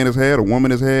partners a man has had, a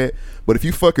woman has had. But if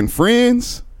you fucking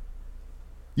friends,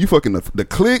 you fucking the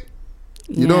clique.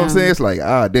 You know what I'm Yeah. saying? It's like,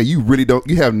 damn, you really don't.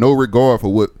 You have no regard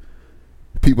for what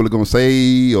people are gonna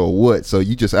say or what. So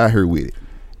you just out here with it.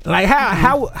 Like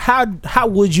how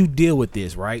would you deal with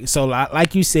this, right? So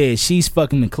like you said, she's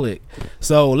fucking the clique.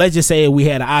 So let's just say we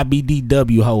had an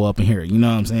IBDW hoe up in here. You know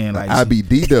what I'm saying? Like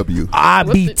IBDW.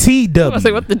 IBTW. I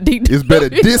say what the D. It's better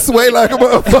this way, like a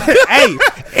motherfucker. Hey,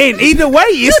 and either way,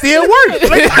 it still works.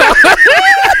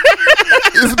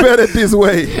 It's better this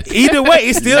way. Either way,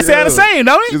 it still sound the same,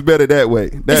 don't it? It's better that way.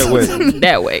 That way.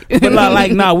 that way. But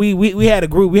like no, we had a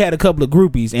group. We had a couple of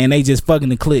groupies, and they just fucking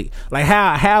the clique. Like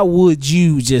how would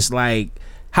you just like?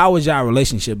 How would y'all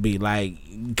relationship be like?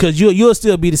 Because you'll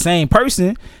still be the same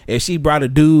person if she brought a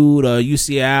dude, or you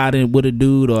see her out with a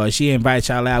dude, or she invites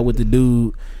y'all out with the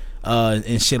dude,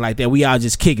 and shit like that. We all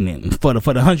just kicking it for the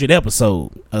 100th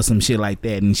episode or some shit like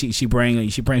that. And she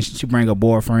bring a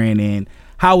boyfriend in.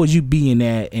 How would you be in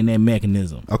that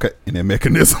mechanism? Okay, in that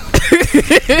mechanism.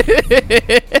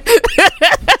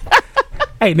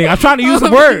 Hey, nigga, I'm trying to use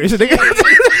some words. Nigga.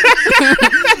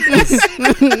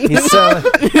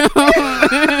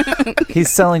 He's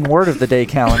selling word of the day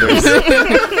calendars.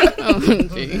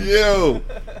 Yo.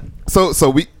 So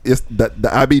it's the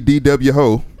IBDW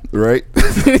hoe, right?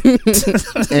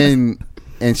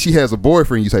 and she has a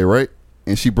boyfriend, you say, right?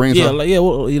 And she brings her.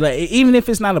 Well, like even if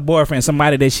it's not a boyfriend,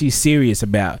 somebody that she's serious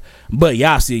about, but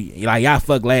y'all see, like y'all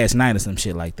fucked last night or some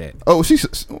shit like that. Oh,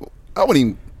 I wouldn't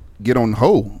even get on the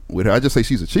hoe with her. I just say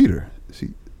she's a cheater.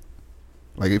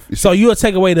 So you'll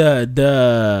take away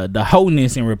the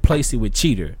wholeness and replace it with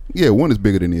cheater. Yeah, one is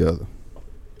bigger than the other.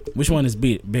 Which one is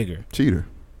bigger? Cheater.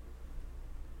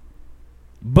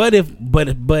 But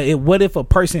what if a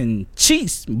person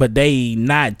cheats, but they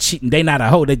not a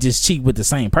hoe, they just cheat with the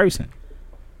same person?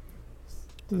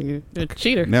 You're a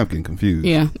cheater. Now I'm getting confused.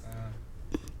 Yeah.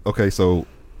 Okay, so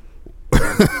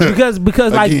because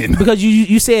Again. because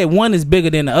you said one is bigger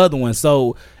than the other one.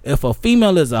 So if a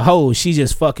female is a hoe, she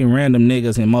just fucking random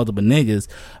niggas and multiple niggas.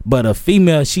 But a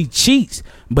female, she cheats,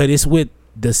 but it's with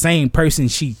the same person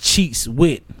she cheats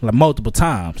with like multiple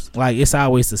times. Like it's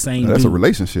always the same. that's a dude.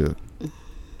 relationship.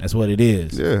 That's what it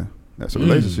is. Yeah, that's a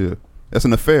relationship. That's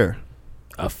an affair.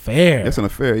 Affair. That's an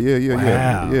affair. Yeah.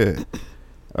 Wow.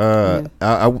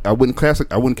 I wouldn't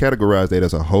categorize that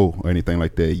as a hoe or anything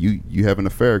like that. You have an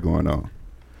affair going on.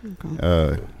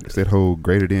 Okay. It's that whole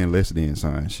greater than, less than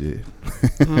sign shit.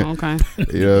 Oh, okay.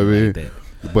 You know what I mean? Like that.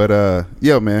 But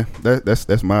yeah, man,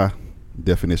 that's my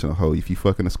definition of hoe. If you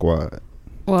fucking a squad.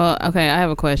 Well, okay, I have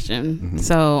a question. Mm-hmm.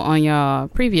 So on y'all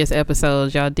previous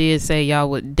episodes, y'all did say y'all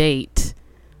would date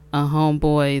a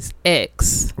homeboy's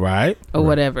ex Right. or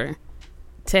whatever.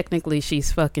 Technically,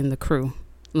 she's fucking the crew.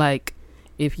 Like,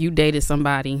 if you dated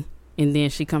somebody and then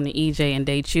she come to EJ and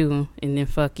date you and then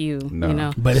fuck you, No. you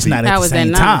know. But it's See, not at How the is that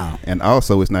same not? time. And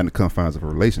also, it's not in the confines of a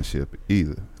relationship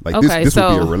either. Like Okay, this would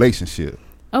be a so- relationship.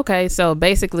 Okay, so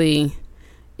basically,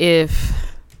 if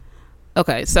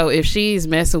she's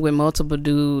messing with multiple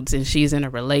dudes and she's in a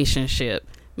relationship,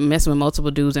 messing with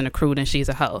multiple dudes in a crew, then she's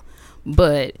a hoe.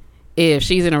 But if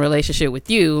she's in a relationship with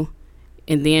you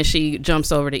and then she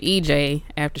jumps over to EJ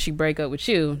after she break up with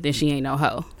you, then she ain't no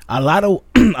hoe. A lot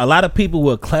of people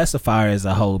will classify her as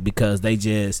a hoe because they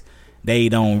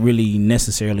don't really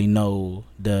necessarily know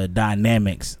the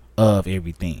dynamics of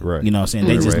everything. Right. You know what I'm saying?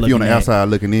 They Right, just right. If you on looking the at, outside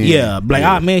looking in. yeah, like,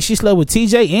 ah, man, she slept with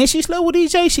TJ and she slept with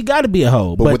EJ. She got to be a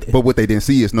hoe. But what they didn't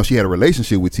see is she had a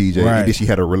relationship with TJ, Right. and then she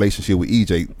had a relationship with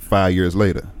EJ 5 years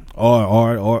later,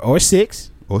 or 6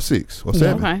 or 6 or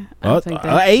 7. Okay, I'll or take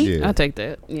that. 8. Yeah. I'll take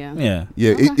that. Yeah. Yeah.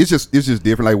 Yeah, Okay. it's just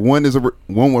different. Like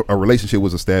one a relationship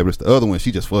was established. The other one,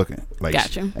 she just fucking like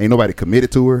Gotcha. ain't nobody committed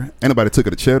to her. Ain't nobody took her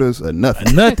to Cheddar's or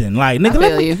nothing. Nothing. Like, nigga, I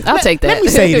feel you. I'll take that. Let me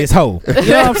say this hoe. You know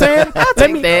what I'm saying? I'll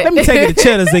take that. Let me take it to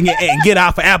Cheddar's and get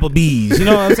out for Applebee's. You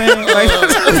know what I'm saying? Like,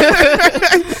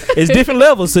 it's different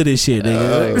levels to this shit,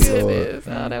 nigga.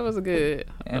 Oh, that was good.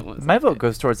 That was My vote good.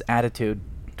 goes towards attitude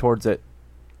towards it.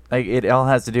 Like it all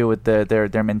has to do with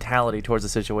their mentality towards the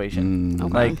situation. Mm.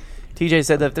 Okay. Like TJ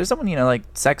said that if there's someone, like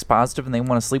sex positive and they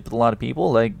want to sleep with a lot of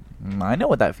people, like I know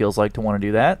what that feels like to want to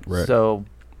do that. Right. So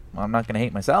I'm not going to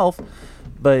hate myself.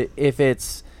 But if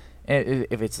it's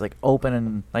like open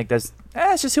and like that's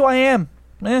it's just who I am.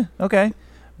 Okay.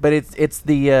 But it's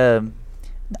the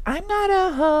I'm not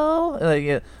a hoe.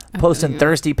 Like posting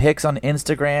thirsty pics on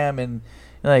Instagram and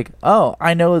like, oh,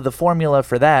 I know the formula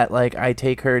for that. Like, I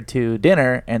take her to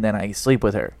dinner and then I sleep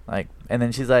with her. Like, and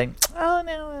then she's like, oh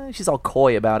no, she's all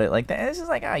coy about it. Like, it's just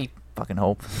like, you fucking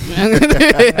hoe. But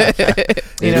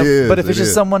if it's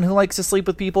just someone who likes to sleep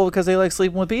with people because they like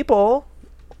sleeping with people,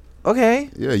 okay.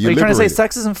 Yeah, Are you trying to say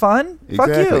sex isn't fun?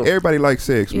 Exactly. Fuck you. Everybody likes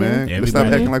sex, man. Let's stop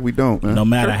acting like we don't, man. No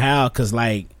matter how, because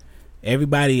like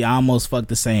everybody almost fuck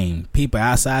the same. People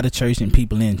outside of church and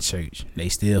people in church, they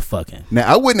still fucking.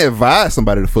 Now, I wouldn't advise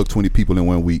somebody to fuck 20 people in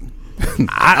 1 week.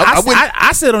 I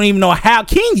still don't even know how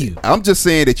can you. I'm just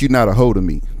saying that you're not a hoe to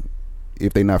me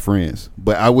if they not friends.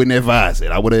 But I wouldn't advise it.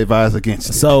 I would advise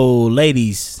against it. So,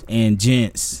 ladies and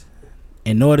gents,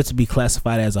 in order to be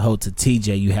classified as a hoe to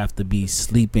TJ, you have to be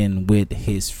sleeping with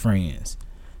his friends.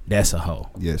 That's a hoe.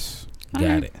 Yes.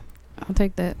 Got it. I'll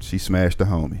take that. She smashed the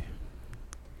homie.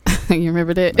 You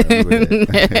remember that?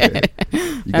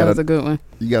 That was a good one.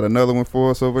 You got another one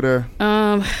for us over there?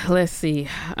 Let's see.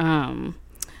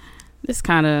 This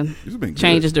kind of been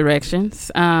changes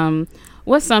directions.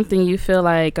 What's something you feel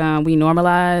like we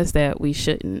normalize that we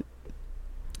shouldn't?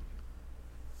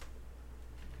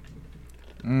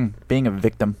 Being a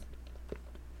victim.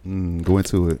 Go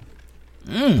into it.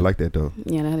 I like that though.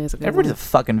 Yeah, that is a good Everybody's one. a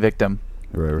fucking victim.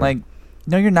 Right. Like,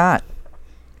 no, you're not.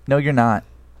 No, you're not.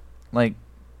 Like,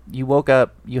 you woke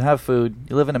up, you have food,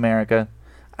 you live in America.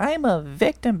 I'm a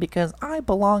victim because I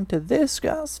belong to this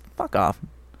guys. Fuck off.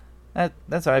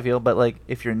 That's how I feel. But like,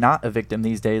 if you're not a victim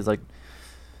these days, like,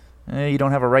 you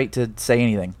don't have a right to say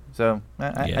anything. So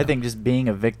I think just being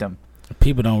a victim.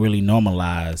 People don't really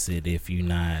normalize it if you're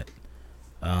not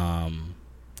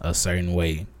a certain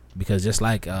way, because just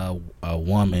like a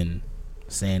woman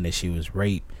saying that she was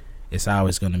raped, it's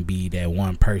always going to be that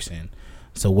one person.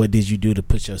 So what did you do to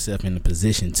put yourself in the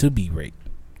position to be raped?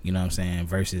 You know what I'm saying?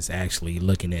 Versus actually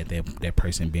looking at that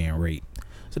person being raped.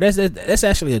 So that's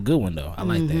actually a good one though. I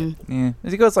like that. Yeah,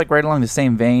 it goes like right along the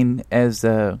same vein as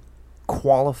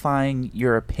qualifying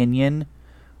your opinion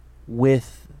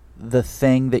with the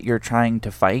thing that you're trying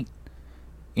to fight.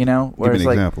 You know, whereas Give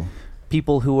me an example.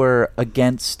 People who are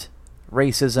against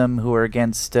racism, who are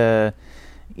against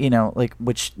like,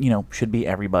 which should be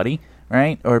everybody,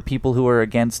 right? Or people who are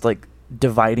against like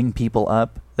dividing people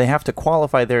up, they have to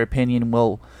qualify their opinion.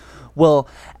 Well,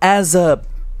 as a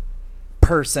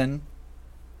person,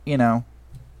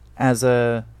 as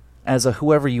a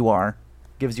whoever you are,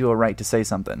 gives you a right to say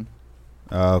something.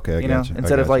 Okay, I got you.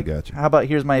 Instead of like, got you. how about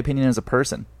here's my opinion as a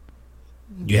person?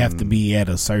 You have to be at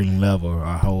a certain level or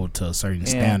hold to a certain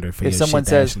standard for if your someone shit to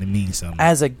says, actually mean something.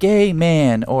 As a gay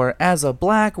man or as a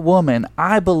black woman,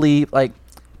 I believe, like,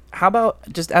 how about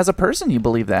just as a person you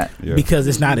believe that? Yeah. Because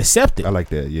it's not accepted. I like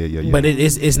that. Yeah. But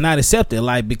it's not accepted.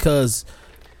 Like, because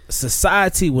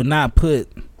society would not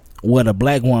put what a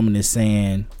black woman is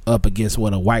saying up against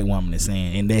what a white woman is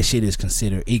saying, and that shit is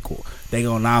considered equal. They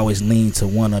gonna always lean to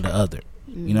one or the other.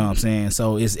 You know what I'm saying?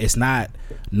 So it's not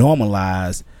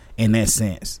normalized in that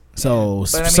sense. So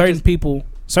certain people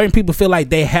feel like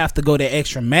they have to go that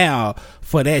extra mile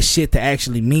for that shit to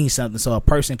actually mean something, so a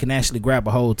person can actually grab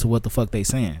a hold to what the fuck they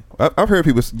saying. I've heard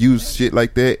people use shit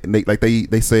like that, and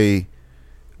they say,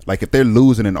 like, if they're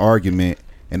losing an argument,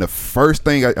 and the first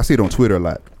thing I see it on Twitter a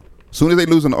lot, as soon as they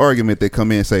lose an argument, they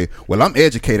come in and say, well, I'm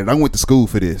educated, I went to school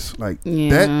for this. Like,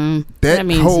 that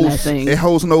means holds nothing. It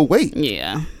holds no weight.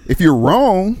 Yeah. If you're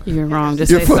wrong, you're wrong. Just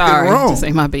you're say fucking sorry. wrong. Just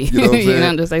say my B. You know what I'm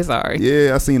saying? Just say sorry.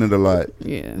 Yeah, I've seen it a lot.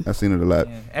 Yeah. I've seen it a lot.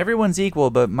 Yeah. Everyone's equal,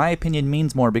 but my opinion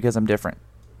means more because I'm different.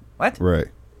 What? Right.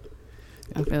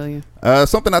 I feel you.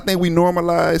 Something I think we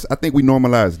normalize. I think we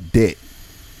normalize debt.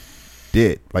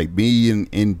 Debt, like being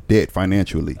in debt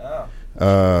financially.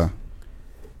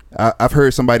 I've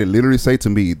heard somebody literally say to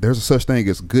me, there's a such thing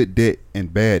as good debt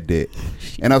and bad debt.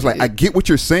 And I was like, I get what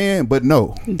you're saying, but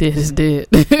no. Debt is dead.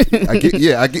 I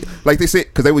get, like they said,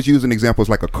 because they was using examples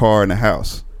like a car and a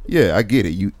house. Yeah, I get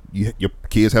it. Your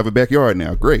kids have a backyard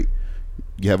now. Great.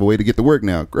 You have a way to get to work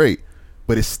now. Great.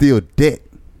 But it's still debt.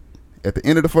 At the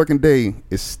end of the fucking day,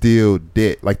 it's still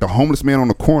debt. Like the homeless man on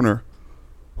the corner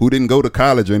who didn't go to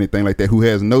college or anything like that, who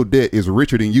has no debt, is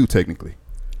richer than you technically.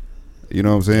 You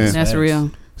know what I'm saying? That's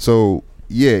real. So,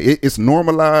 yeah, it's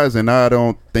normalized, and I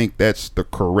don't think that's the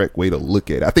correct way to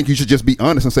look at it. I think you should just be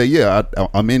honest and say, yeah,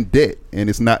 I'm in debt, and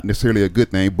it's not necessarily a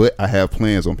good thing, but I have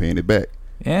plans on paying it back.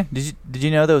 Yeah. Did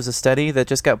you know there was a study that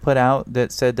just got put out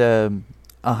that said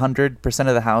 100%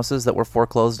 of the houses that were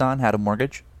foreclosed on had a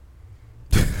mortgage?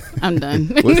 I'm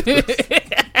done.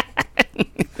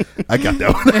 I got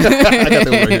that one. I got that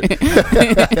one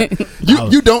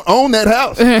right. You don't own that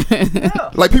house.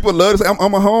 No. Like people love to say,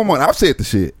 I'm a homeowner. I've said the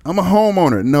shit. I'm a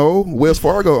homeowner. No, Wells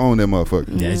Fargo own that motherfucker.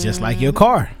 That's just like your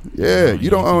car. Yeah, you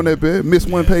don't own that bitch. Miss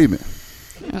one payment.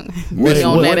 We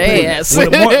own that ass.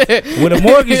 With a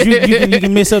mortgage, you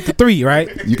can miss up to 3,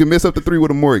 right? You can miss up to 3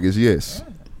 with a mortgage. Yes.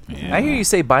 Yeah. I hear you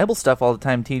say Bible stuff all the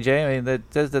time, TJ. I mean, that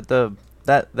says that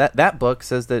that book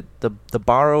says that the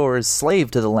borrower is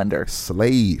slave to the lender.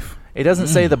 Slave. It doesn't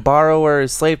say the borrower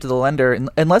is slave to the lender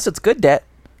unless it's good debt.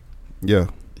 Yeah.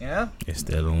 Yeah. It's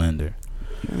still the lender.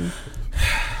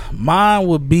 Mine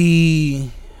would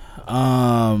be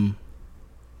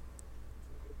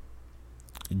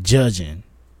judging.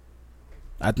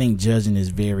 I think judging is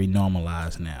very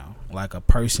normalized now. Like a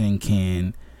person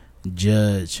can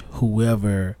judge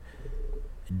whoever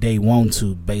they want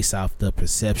to based off the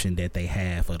perception that they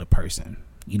have of the person.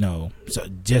 You know, so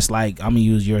just like I'm gonna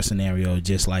use your scenario,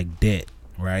 just like debt,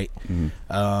 right?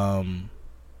 Mm-hmm.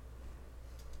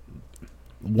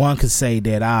 One could say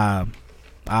that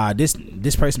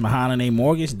this person behind on their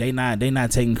mortgage, they not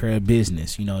taking care of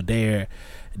business. You know, they're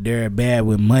bad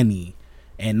with money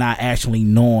and not actually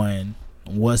knowing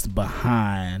what's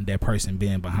behind that person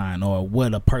being behind, or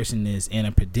what a person is in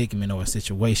a predicament or a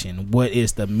situation. What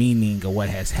is the meaning of what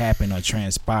has happened or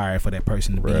transpired for that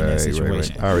person to be in that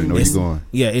situation? Right. I already know where you're going.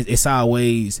 Yeah, it's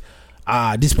always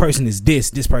this person is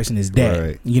this person is that.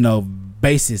 Right. You know,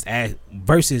 versus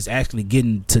actually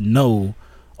getting to know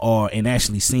and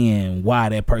actually seeing why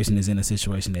that person is in a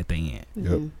situation that they in.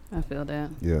 Yep. I feel that.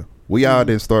 Yeah, we all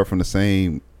didn't start from the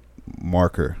same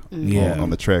marker on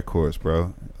the track course,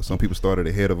 bro. Some people started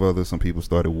ahead of others. Some people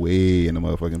started way in the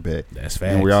motherfucking back. That's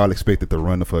facts. And we all expected to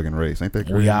run the fucking race. Ain't that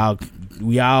crazy?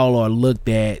 We all are looked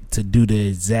at to do the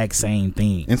exact same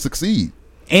thing and succeed.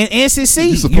 And succeed.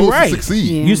 You're supposed to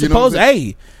succeed. Yeah. You supposed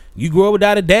hey, you grew up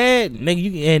without a dad,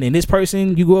 nigga. And this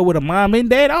person, you grew up with a mom and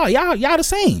dad. Oh, y'all the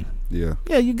same. Yeah.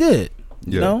 Yeah, you good.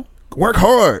 Yeah. You know, work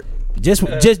hard. Just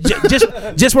work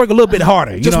a little bit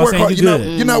harder. You know what I'm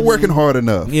saying? You're not working hard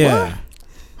enough. Yeah. What?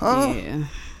 Huh? Yeah.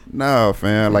 No,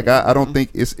 fam. Like I don't think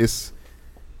it's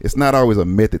not always a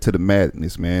method to the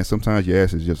madness, man. Sometimes your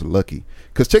ass is just lucky.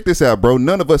 Cause check this out, bro.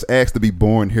 None of us asked to be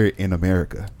born here in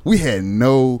America. We had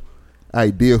no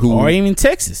idea who, or even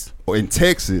Texas, or in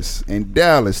Texas and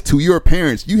Dallas. To your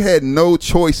parents, you had no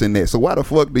choice in that. So why the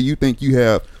fuck do you think you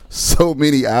have so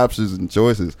many options and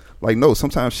choices? Like, no,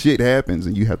 sometimes shit happens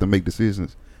and you have to make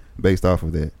decisions based off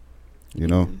of that. You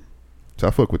know. So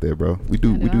I fuck with that, bro. We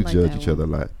do like judge each other a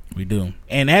lot. We do.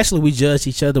 And actually we judge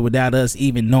each other without us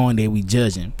even knowing that we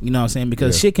judging. You know what I'm saying?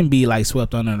 Because shit can be like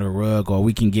swept under the rug, or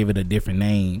we can give it a different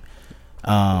name.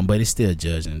 But it's still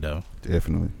judging though.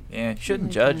 Definitely. Yeah, you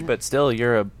shouldn't judge, but still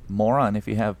you're a moron if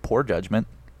you have poor judgment.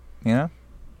 You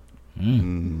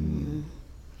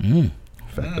know?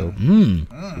 Facto.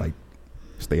 Like,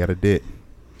 stay out of debt.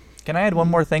 Can I add one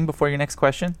more thing before your next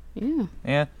question? Yeah.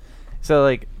 Yeah. So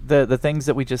like the things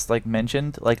that we just like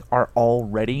mentioned like are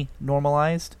already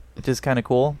normalized, which is kind of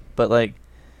cool. But like,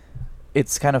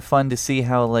 it's kind of fun to see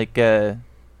how like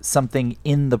something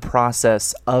in the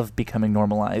process of becoming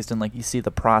normalized, and like you see the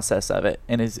process of it,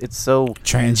 and it's so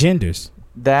transgenders.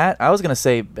 That I was gonna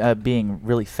say being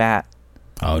really fat.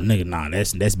 Oh nigga, nah,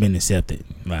 that's been accepted.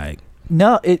 Like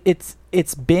no,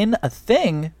 it's been a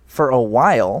thing for a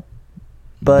while.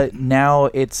 But now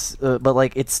it's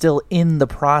still in the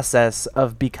process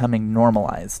of becoming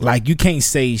normalized. Like you can't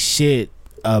say shit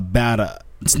about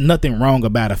it's nothing wrong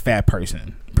about a fat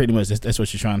person. Pretty much that's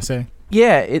what you're trying to say.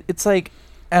 Yeah, it's like,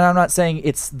 and I'm not saying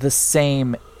it's the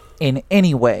same in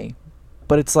any way,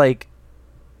 but it's like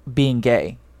being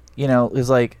gay. You know, it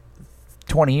was like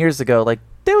 20 years ago, like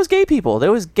there was gay people,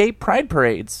 there was gay pride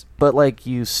parades, but like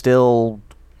you still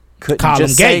couldn't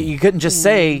just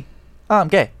say, oh, I'm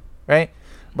gay, right?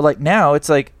 But like now it's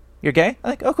like, you're gay? I'm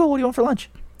like, oh cool, what do you want for lunch?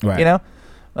 Right. You know?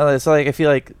 It's like I feel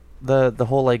like the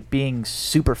whole like being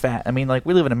super fat. I mean, like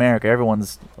we live in America,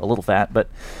 everyone's a little fat, but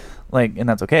like, and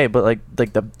that's okay, but like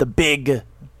the big,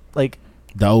 like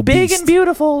the obese, big and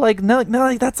beautiful, like no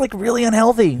like that's like really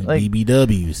unhealthy. Like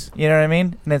BBWs. You know what I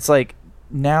mean? And it's like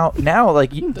now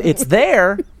like it's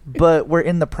there, but we're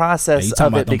in the process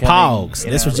of it becoming pogs.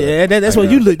 That's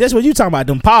what you talking about,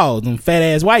 them pogs, them fat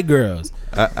ass white girls.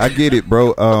 I get it,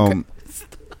 bro.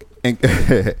 And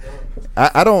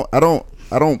I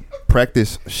don't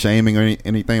practice shaming or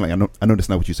anything. Like I know that's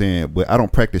not what you're saying, but I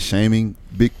don't practice shaming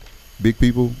big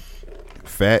people,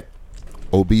 fat,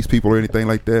 obese people or anything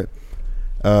like that.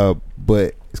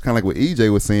 But it's kind of like what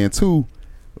EJ was saying too.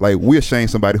 Like, we're shame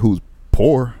somebody who's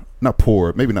not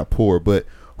poor, but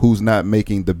who's not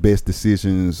making the best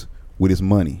decisions with his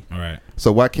money. All right.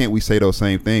 So why can't we say those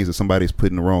same things if somebody's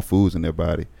putting the wrong foods in their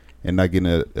body and not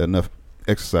getting enough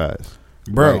exercise,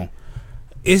 bro? Right?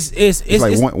 It's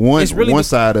like one really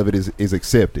side of it is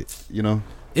accepted, you know.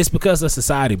 It's because of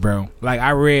society, bro. Like,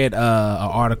 I read an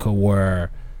article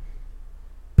where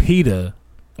Peter,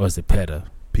 like,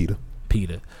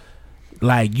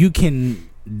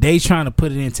 they trying to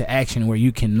put it into action where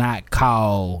you cannot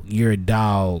call your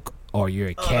dog or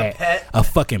your cat a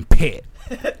fucking pet.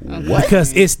 What?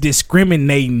 Because it's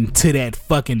discriminating to that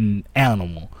fucking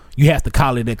animal. You have to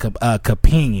call it a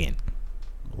companion.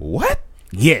 What?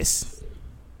 Yes.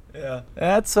 Yeah,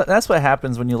 that's what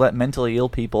happens when you let mentally ill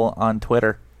people on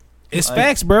Twitter. It's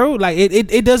facts, bro. Like,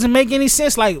 it doesn't make any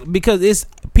sense. Like, because it's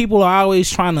people are always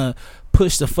trying to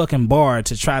push the fucking bar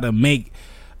to try to make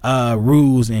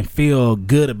rules and feel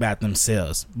good about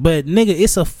themselves. But nigga,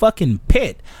 it's a fucking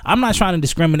pet. I'm not trying to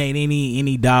discriminate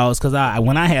any dogs, because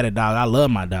when I had a dog, I love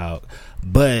my dog,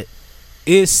 but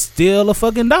it's still a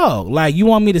fucking dog. Like, you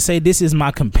want me to say this is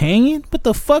my companion? What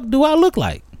the fuck do I look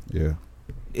like? Yeah.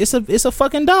 It's a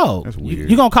fucking dog. That's weird.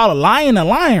 You gonna call a lion,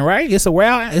 right? It's a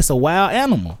wild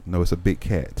animal. No, it's a big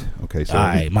cat. Okay, so all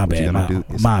right, my bad.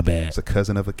 My bad. It's a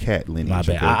cousin of a cat lineage. My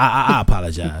bad. Okay? I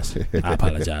apologize. I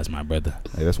apologize, my brother.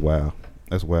 Hey, that's wild.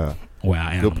 Wow.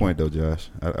 Animal. Good point though, Josh.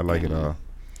 I like it all.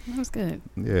 That was good.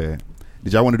 Yeah.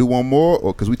 Did y'all want to do one more,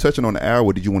 or because we touching on the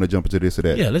hour? Did you want to jump into this or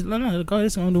that? Yeah, let's go.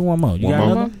 Let's do one more. You One got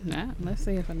more? another? Nah, let's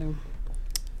see if I do.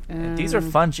 These are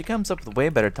fun. She comes up with way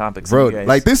better topics Bro, than you guys.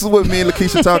 like, this is what me and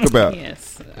Lakeisha talk about.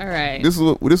 Yes. All right. This is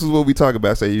what we talk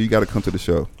about. Say, you got to come to the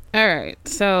show. All right.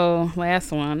 So,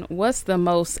 last one. What's the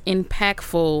most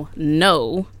impactful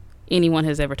no anyone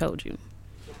has ever told you?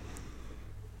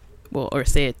 Well, or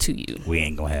said to you? We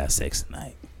ain't gonna have sex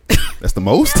tonight. That's the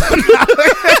most?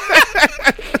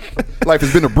 Life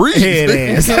has been a breeze. Yeah, it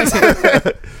is.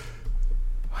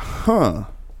 Huh.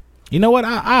 You know what?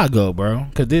 I'll go, bro,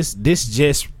 because this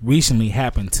just recently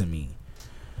happened to me.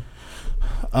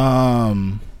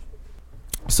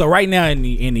 So right now in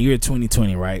the year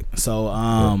 2020, right? So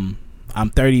I'm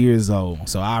 30 years old.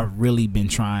 So I've really been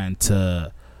trying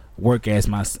to work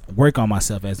on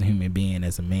myself as a human being,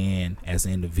 as a man, as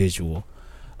an individual,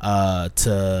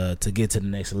 to get to the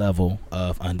next level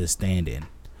of understanding.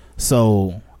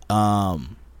 So I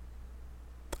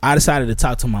decided to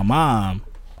talk to my mom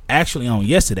actually on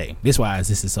yesterday. This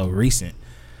is so recent.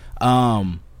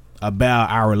 About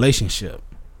our relationship.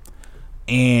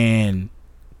 And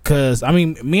because, I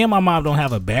mean, me and my mom don't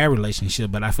have a bad relationship,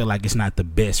 but I feel like it's not the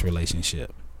best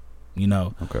relationship, you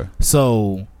know? Okay.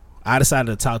 So I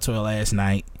decided to talk to her last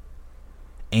night,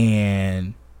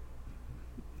 and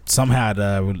somehow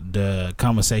the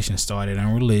conversation started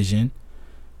on religion,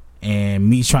 and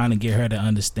me trying to get her to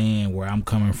understand where I'm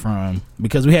coming from,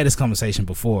 because we had this conversation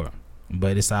before,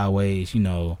 but it's always, you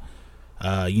know,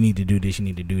 you need to do this, you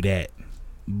need to do that.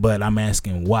 But I'm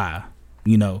asking why,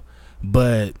 you know?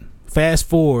 But fast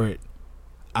forward,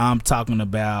 I'm talking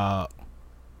about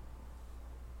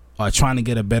trying to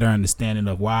get a better understanding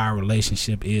of why our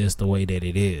relationship is the way that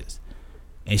it is.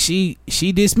 And she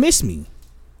dismissed me.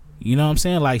 You know what I'm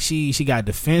saying? Like, she got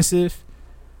defensive.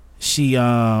 She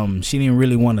didn't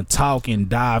really want to talk and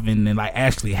dive in and like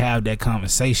actually have that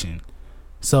conversation.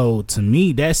 So to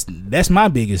me, that's my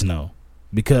biggest no,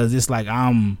 because it's like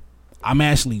I'm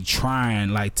actually trying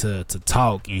like to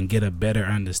talk and get a better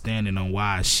understanding on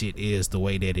why shit is the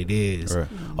way that it is, right,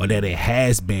 or that it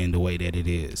has been the way that it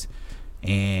is.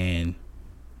 And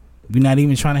you're not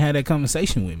even trying to have that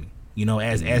conversation with me, you know,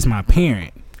 as my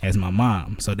parent, as my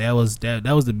mom. So that was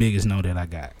the biggest no that I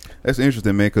got. That's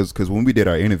interesting, man, because when we did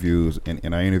our interviews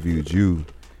and I interviewed you,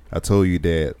 I told you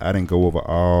that I didn't go over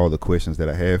all the questions that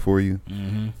I had for you.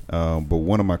 Mm-hmm. But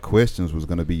one of my questions was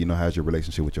going to be, you know, how's your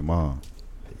relationship with your mom?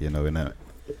 You know, and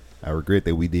I regret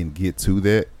that we didn't get to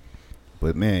that.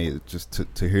 But, man, just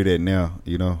to hear that now,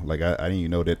 you know, like I didn't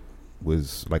even know that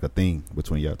was like a thing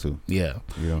between y'all two. Yeah.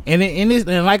 You know?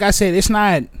 And like I said, it's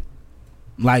not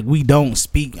like we don't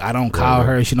speak. I don't call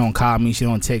her. She don't call me. She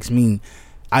don't text me.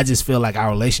 I just feel like our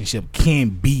relationship can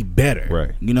be better.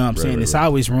 Right. You know what I'm saying? It's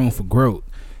always room for growth.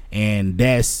 And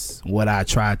that's what I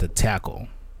tried to tackle.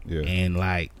 Yeah.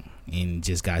 And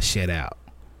just got shut out.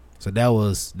 So that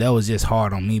was just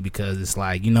hard on me, because it's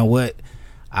like, you know what?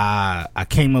 I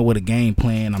came up with a game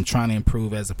plan. I'm trying to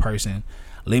improve as a person.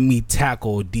 Let me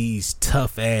tackle these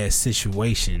tough ass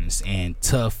situations and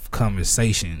tough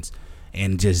conversations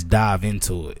and just dive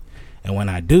into it. And when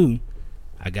I do,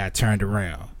 I got turned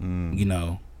around. You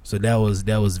know. So that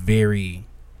was very,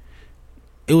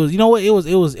 it was, you know what, it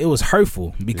was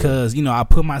hurtful because you know I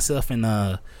put myself in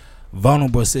a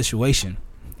vulnerable situation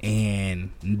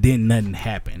and then nothing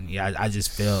happened. Yeah, I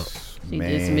just felt. She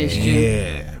dismissed you.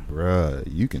 Yeah, bruh,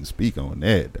 you can speak on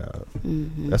that, dog.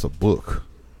 Mm-hmm. That's a book.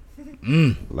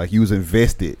 Like you was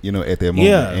invested, you know, at that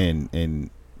moment, and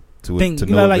to you know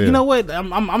know, like, better. you know what, I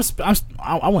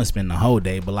wouldn't spend the whole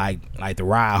day, but like the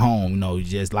ride home, you know,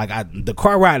 just like the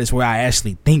car ride is where I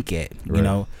actually think at, you Right.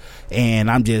 know, and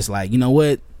I'm just like, you know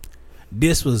what,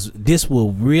 this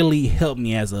will really help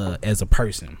me as a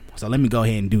person, so let me go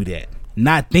ahead and do that.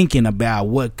 Not thinking about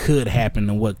what could happen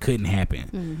and what couldn't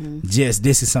happen. Just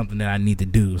this is something that I need to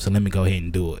do, so let me go ahead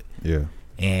and do it. Yeah,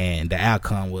 And the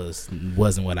outcome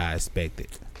wasn't what I expected.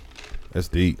 that's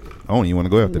deep. I don't even want to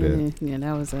go after that. Yeah,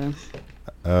 that was a.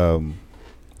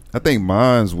 I think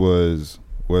mine's was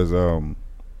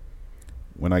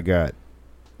when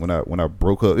I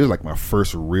broke up. It was like my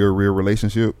first real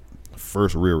relationship.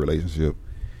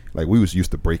 Like we was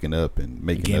used to breaking up and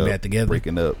making Getting up, back together?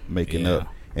 breaking up, making Yeah. up.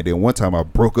 And then one time I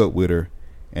broke up with her,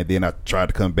 and then I tried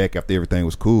to come back after everything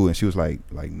was cool, and she was like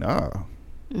nah.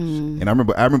 And I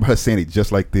remember her saying it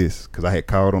just like this, because I had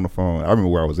called on the phone. I remember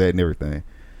where I was at and everything.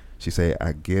 She said,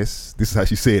 "I guess this is how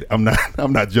she said it. I'm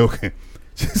not joking."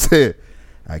 She said,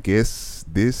 "I guess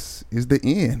this is the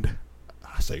end."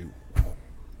 I say,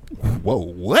 "Whoa,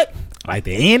 what?" Like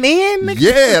the end, nigga?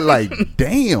 Yeah, like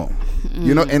damn,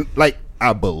 you know, and like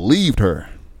I believed her,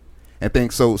 and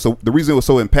think so. So the reason it was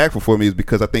so impactful for me is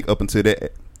because I think up until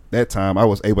that time I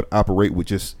was able to operate with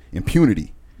just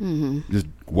impunity, just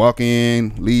walk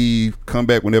in, leave, come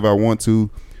back whenever I want to.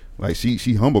 Like she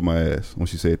humbled my ass when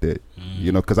she said that,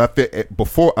 you know, because I felt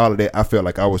before all of that I felt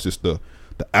like I was just the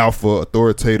alpha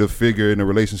authoritative figure in the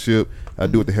relationship. I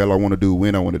do what the hell I want to do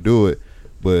when I want to do it,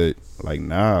 but like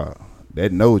nah.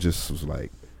 That no just was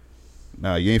like,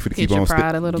 nah, you ain't finna keep Hit your on.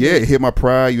 pride a little yeah, bit. it hit my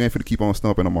pride. You ain't finna keep on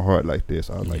stomping on my heart like this.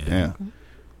 I was like, damn.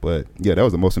 But yeah, that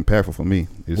was the most impactful for me.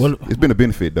 It's been a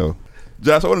benefit though.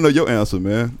 Josh, I want to know your answer,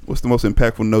 man. What's the most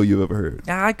impactful no you've ever heard?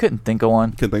 I couldn't think of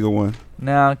one. Can't think of one.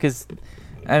 No, because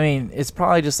I mean, it's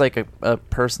probably just like a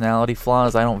personality flaw.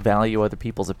 Is I don't value other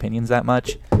people's opinions that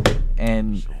much,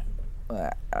 and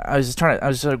I was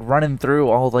just like running through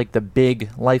all like the big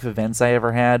life events I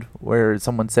ever had where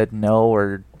someone said no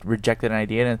or rejected an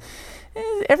idea,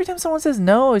 and every time someone says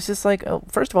no, it's just like, oh,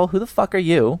 first of all, who the fuck are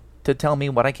you to tell me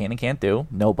what I can and can't do?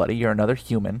 Nobody. You're another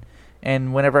human.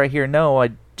 And whenever I hear no,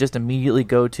 I just immediately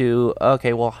go to,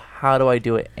 okay, well, how do I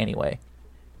do it anyway?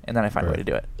 And then I find a way to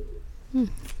do it.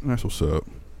 That's what's up.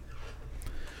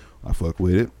 I fuck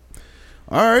with it.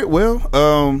 All right, well,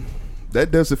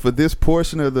 that does it for this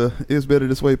portion of the It's Better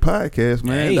This Way podcast,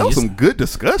 man. Hey, that was some good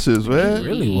discussions, man. It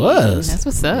really was. That's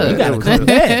what's up. You gotta come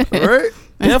back. All right.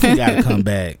 Definitely gotta come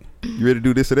back. You ready to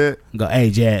do this or that? Go,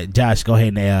 hey, Josh, go ahead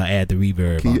and add the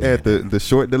reverb. Can you on add that. the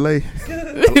short delay?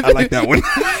 I like that one.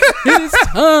 It's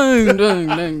time. Dun,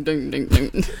 dun, dun, dun,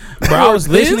 dun. Bro, I was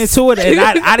This? listening to it and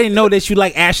I didn't know that you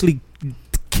like actually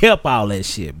kept all that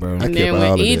shit, bro. And kept then when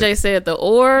all of EJ that. said the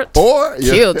or,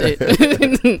 Yeah. killed it.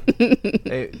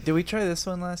 Hey, did we try this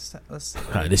one last time?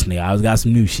 This nigga always got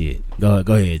some new shit. Go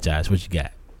ahead, Josh. What you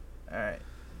got? All right,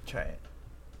 try it.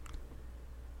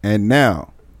 And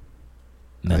now,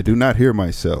 I Nothing. do not hear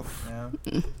myself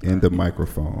No, in the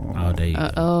microphone. Oh, there you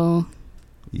go. Oh,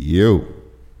 Yo. no,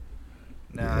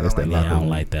 Yeah, I that's don't that like Yeah, I that. don't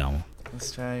like that one.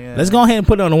 Let's try. Let's go ahead and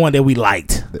put it on the one that we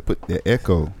liked. They put the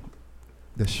echo.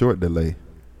 The short delay.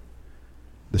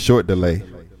 The short delay.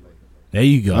 There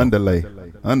you go. Underlay.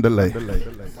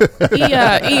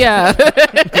 yeah.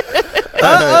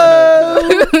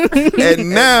 And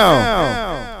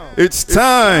now, it's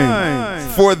time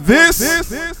for this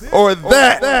or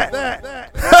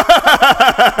that.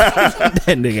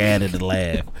 That nigga added the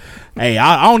laugh. Hey,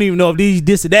 I don't even know if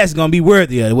this or that's gonna be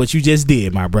worthy of what you just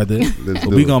did, my brother. Let's But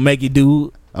do we it. gonna make it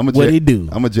do what it do.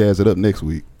 I'm gonna jazz it up next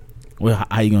week. Well,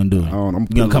 how you gonna do it? I'm You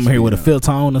gonna come here with a film. fill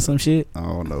tone or some shit? I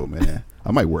don't know, man.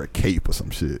 I might wear a cape or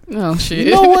some shit. Oh shit.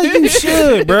 You know what? You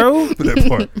should, bro. For that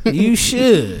part. You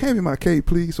should. Hand me my cape,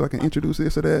 please, so I can introduce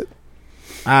this or that.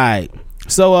 All right.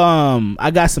 So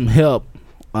I got some help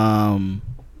from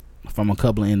a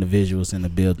couple of individuals in the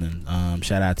building.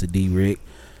 Shout out to D Rick,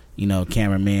 you know,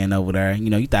 cameraman over there. You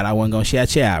know, you thought I wasn't gonna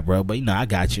shout you out, bro, but you know I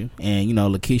got you. And you know,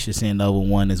 Lakeisha sent over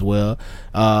one as well.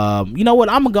 You know what?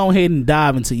 I'm gonna go ahead and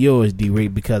dive into yours, D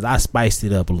Rick, because I spiced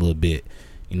it up a little bit.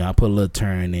 You know, I put a little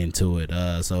turn into it.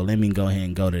 So let me go ahead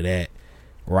and go to that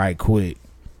right quick.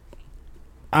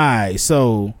 All right,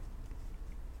 so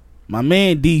my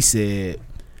man D said,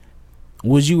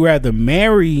 would you rather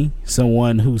marry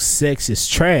someone whose sex is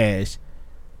trash,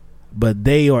 but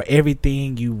they are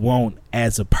everything you want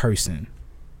as a person?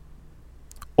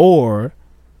 Or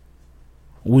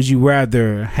would you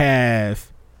rather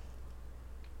have?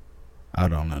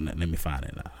 Hold on, let me find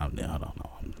it. I don't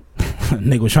know.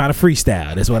 Nigga was trying to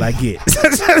freestyle. That's what I get.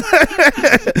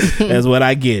 That's what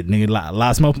I get. Nigga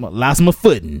lost my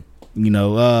footing. You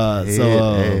know.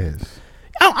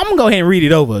 I'm gonna go ahead and read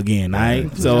it over again. All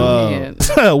right.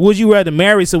 So, would you rather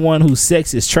marry someone whose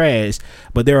sex is trash,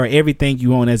 but they are everything you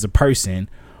want as a person,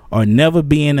 or never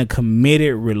be in a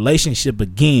committed relationship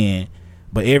again,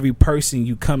 but every person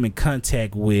you come in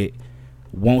contact with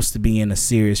wants to be in a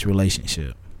serious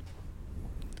relationship?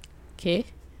 Okay.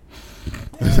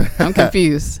 I'm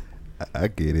confused. I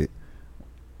get it.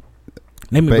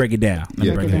 Let me break it down. Let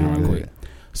me break it down real quick.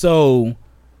 So,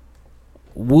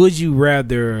 would you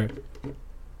rather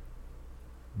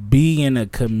be in a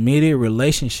committed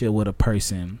relationship with a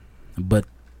person, but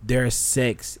their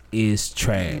sex is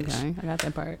trash? Okay, I got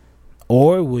that part.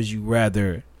 Or would you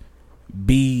rather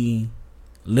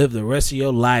live the rest of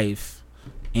your life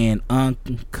in an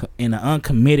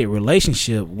uncommitted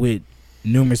relationship with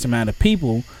numerous amount of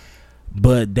people,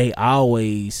 but they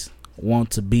always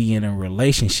want to be in a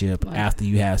relationship after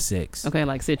you have sex? Okay,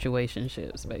 like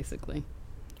situationships, basically.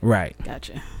 Right.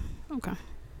 Gotcha. Okay.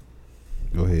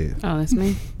 Go ahead. Oh, that's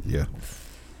me? Yeah.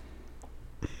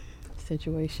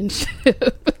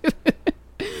 Situationship.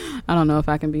 I don't know if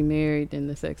I can be married and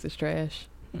the sex is trash.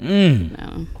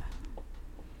 No.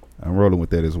 I'm rolling with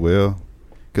that as well.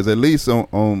 Because at least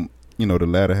on the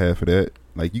latter half of that,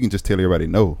 like, you can just tell everybody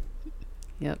no.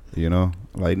 Yep. You know?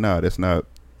 Like, nah, that's not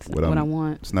what I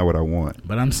want. It's not what I want.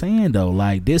 But I'm saying, though,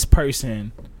 like, this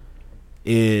person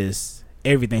is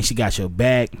everything. She got your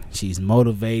back. She's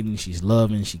motivating. She's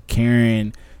loving. She's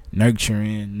caring,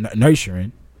 nurturing.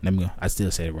 I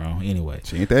still said it wrong. Anyway,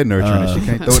 she ain't that nurturing. She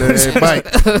can't throw that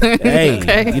bite. Hey,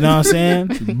 okay. You know what I'm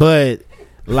saying? But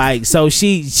like, so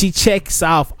she checks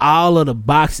off all of the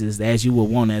boxes as you would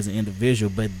want as an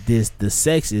individual. But the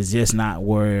sex is just not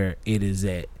where it is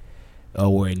at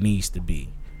or where it needs to be.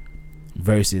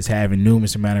 Versus having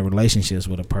numerous amount of relationships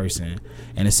with a person,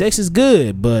 and the sex is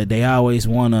good, but they always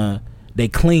wanna. They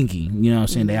clingy, you know what I'm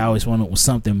saying? They always want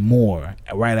something more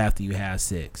right after you have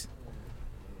sex.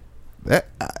 That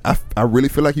I really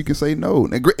feel like you can say no.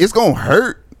 It's gonna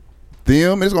hurt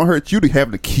them. It's gonna hurt you to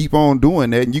have to keep on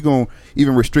doing that, and you're gonna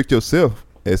even restrict yourself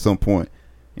at some point.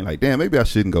 You're like, damn, maybe I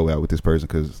shouldn't go out with this person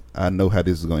because I know how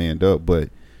this is gonna end up. But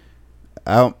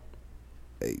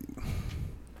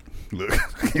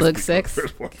look, sex.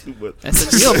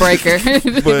 That's a deal breaker.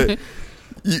 But.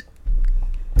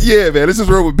 Yeah, man. Let's just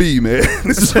roll with B, man.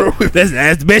 Let's just roll with that's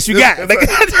the best you got.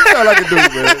 That's all I can do,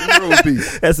 man. Let's roll with B.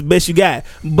 That's the best you got.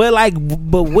 But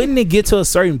wouldn't it get to a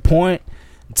certain point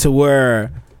to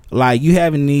where like you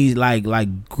having these like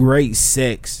great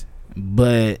sex,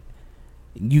 but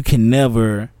you can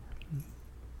never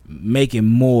make it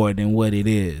more than what it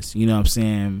is? You know what I'm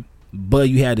saying? But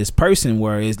you have this person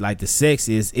where it's like the sex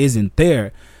isn't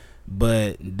there,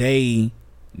 but they're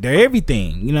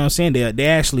everything, you know what I'm saying?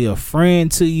 They're actually a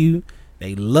friend to you.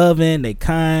 They loving, they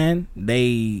kind,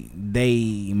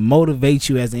 they motivate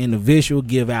you as an individual,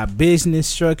 give out business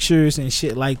structures and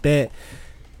shit like that.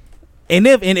 And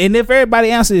if everybody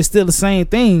answer is still the same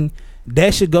thing,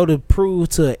 that should go to prove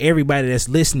to everybody that's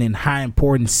listening how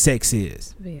important sex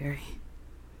is. Very.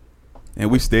 And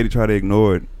we steady try to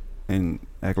ignore it and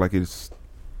act like it's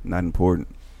not important.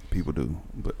 People do,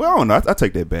 but well, I don't know. I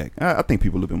take that back. I think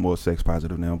people are a little bit more sex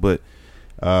positive now. But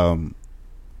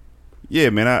yeah,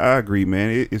 man, I agree,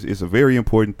 man. It's a very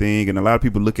important thing, and a lot of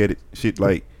people look at it shit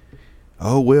like,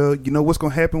 oh well, you know what's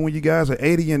gonna happen when you guys are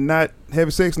 80 and not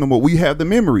having sex no more? We have the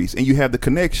memories and you have the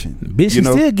connection. Bitch, you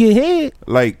still get head.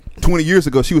 Like 20 years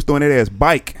ago, she was throwing that ass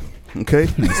bike. Okay,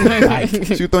 she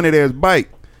was throwing that ass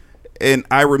bike, and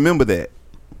I remember that.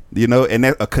 You know, and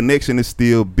that a connection is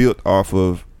still built off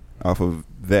of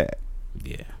that.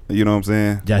 Yeah. You know what I'm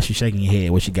saying? Josh, you shaking your head.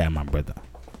 What you got, my brother?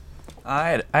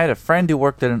 I had a friend who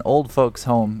worked at an old folks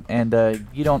home, and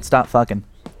you don't stop fucking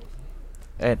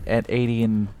at 80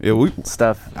 and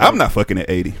stuff. I'm not fucking at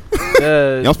 80.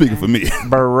 Y'all speaking for me.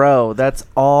 Bro, that's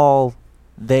all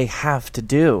they have to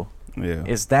do. Yeah.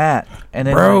 Is that. And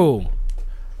then bro,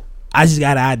 I just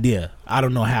got an idea. I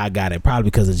don't know how I got it. Probably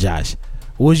because of Josh.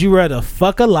 Would you rather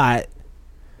fuck a lot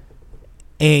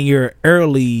in your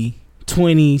early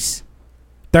 20s,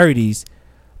 30s,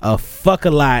 or fuck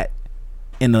a lot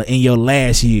in your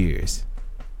last years?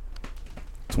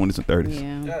 20s and 30s.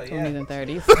 Yeah, 20s and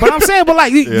 30s. But I'm saying, but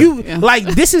like you like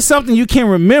this is something you can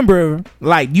remember,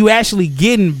 like you actually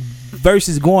getting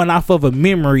versus going off of a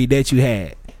memory that you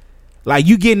had. Like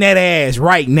you getting that ass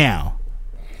right now.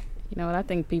 You know what? I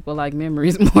think people like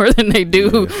memories more than they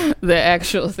do the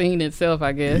actual scene itself,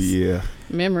 I guess. Yeah.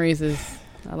 Memories is,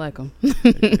 I like them. Yeah,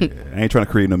 I ain't trying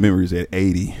to create no memories at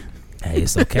 80. Hey,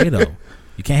 it's okay though.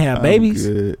 You can't have babies.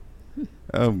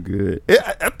 I'm good.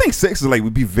 I think sex is like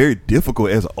would be very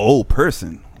difficult as an old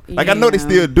person. Like I know they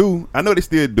still do. I know they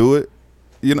still do it.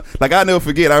 You know, like I never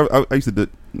forget. I used to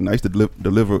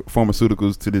deliver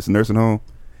pharmaceuticals to this nursing home,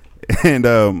 and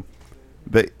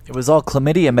it was all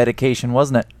chlamydia medication,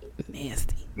 wasn't it?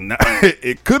 Nasty. Nah,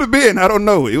 it could have been. I don't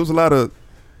know. It was a lot of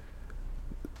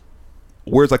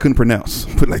words I couldn't pronounce.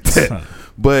 Put it like that.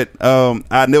 But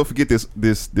I never forget this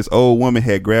old woman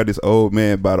had grabbed this old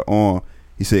man by the arm.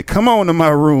 He said, "Come on to my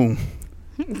room."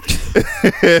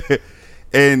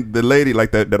 And the lady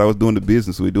like that I was doing the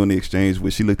business with, doing the exchange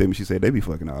with, she looked at me. She said, "They be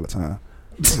fucking all the time."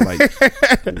 I'm like,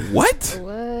 what?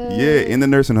 Yeah, in the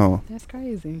nursing home. That's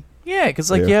crazy. Yeah, because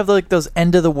you have like those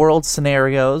end of the world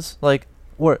scenarios, like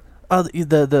where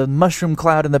the mushroom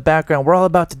cloud in the background, we're all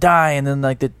about to die, and then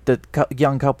like the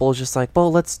young couple is just like,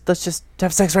 well, let's just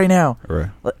have sex right now. Right.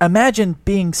 Imagine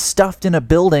being stuffed in a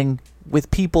building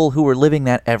with people who are living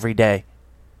that every day.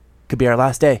 Could be our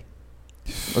last day.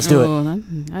 Let's do it. I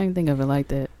didn't think of it like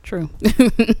that. True.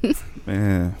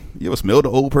 Man, you ever smell the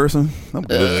old person? I'm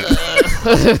good.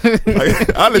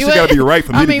 Unless you gotta be right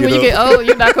for me to get when you get old,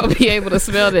 you're not gonna be able to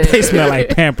smell that. They smell like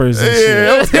Pampers and shit.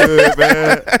 Yeah, I'm good,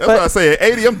 man. That's what I say. At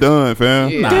 80, I'm done, fam.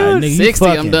 Yeah. Dude, Dude, 60,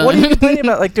 I'm done. What are you complaining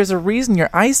about? Like, there's a reason your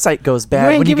eyesight goes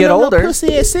bad when you get older.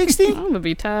 Pussy at 60? I'm gonna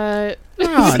be tired.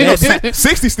 No,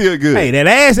 60 still good. Hey, that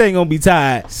ass ain't gonna be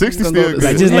tired. 60 still good.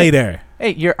 Like, just lay there.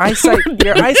 Hey, your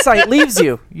eyesight leaves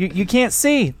you. You can't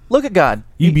see. Look at God.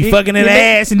 You be fucking in the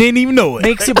ass and didn't even know it.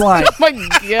 Makes you blind. Oh my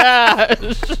gosh.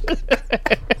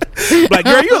 Like,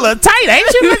 girl, you a little tight,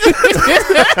 ain't you?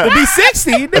 To be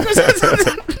 60,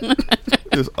 niggas.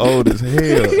 Just old as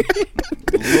hell.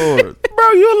 Lord.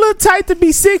 Bro, you a little tight to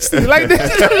be 60. Like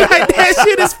that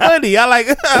shit is funny.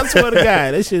 I swear to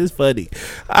God, that shit is funny.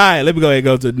 All right, let me go ahead and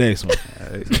go to the next one.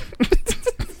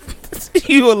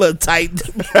 You a little tight.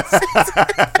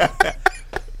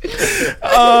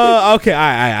 Okay, all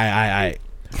right.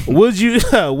 Would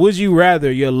you rather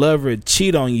your lover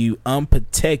cheat on you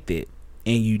unprotected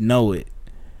and you know it,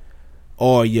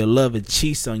 or your lover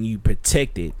cheats on you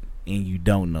protected and you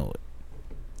don't know it?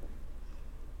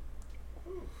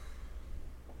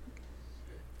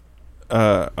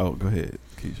 Go ahead,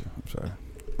 Keisha. I'm sorry.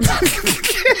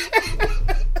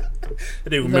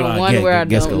 The one where I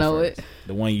don't know it.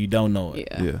 The one you don't know it.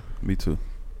 Yeah, me too.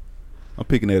 I'm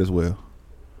picking that as well.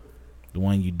 The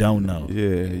one you don't know.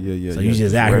 Yeah. So you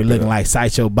just out here looking like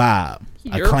Sideshow Bob,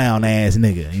 a clown ass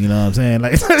nigga. You know what I'm saying?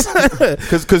 Like,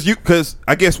 because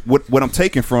I guess what I'm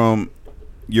taking from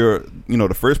your,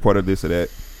 the first part of this or that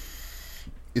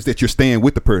is that you're staying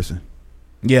with the person.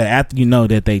 Yeah, after you know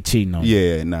that they cheating on you.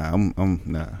 Yeah, nah, I'm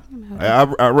nah.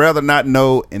 I'd rather not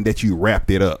know and that you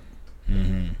wrapped it up.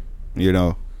 Mm-hmm.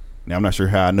 Now I'm not sure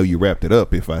how I know you wrapped it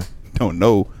up if I don't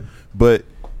know, but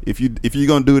if you're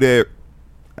gonna do that,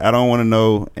 I don't want to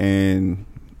know and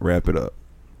wrap it up.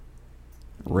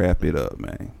 Wrap it up,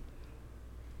 man.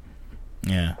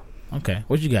 Yeah. Okay.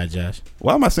 What you got, Josh?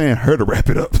 Why am I saying her to wrap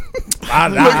it up? I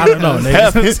don't know.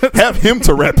 have him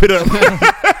to wrap it up.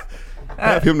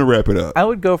 Have him to wrap it up. I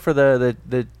would go for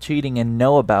the cheating and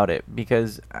know about it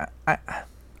because I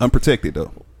unprotected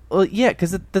though. Well, yeah,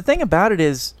 because the thing about it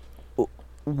is,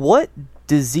 what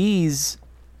disease,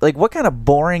 like what kind of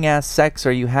boring ass sex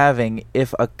are you having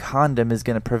if a condom is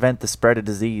going to prevent the spread of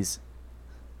disease?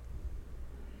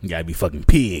 You gotta be fucking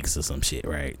pigs or some shit,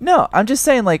 right? No, I'm just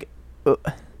saying, like, how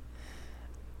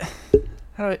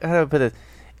do I put it?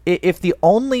 If the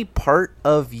only part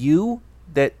of you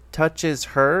that touches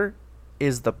her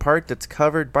is the part that's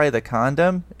covered by the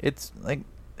condom, it's like,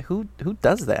 who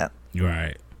does that? You're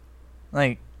right.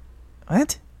 Like,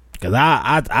 what? Because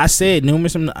I said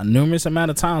numerous amount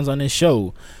of times on this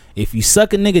show, if you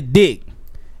suck a nigga dick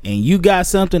and you got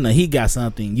something or he got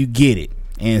something, you get it.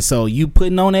 And so you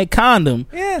putting on that condom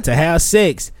to have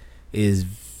sex is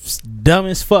dumb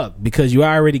as fuck because you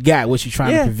already got what you're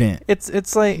trying to prevent.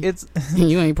 It's like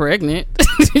you ain't pregnant.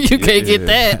 You can't get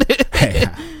that.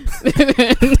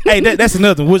 Hey, that's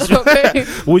another one.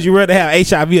 Would you rather have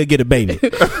HIV or get a baby?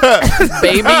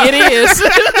 Baby, it is.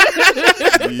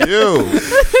 You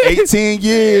 18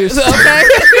 years. Okay.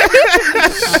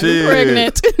 Shit.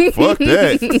 Pregnant. Fuck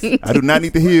that. I do not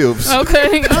need the hips.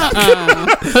 Okay.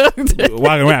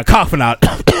 Walking around coughing out.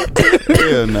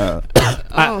 Hell no.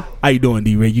 How you doing,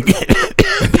 D-Ray? You good?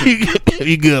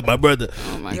 You good, my brother?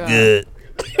 Oh my God. God. Good.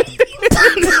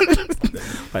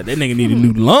 Like that nigga need a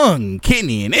new lung,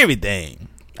 kidney, and everything.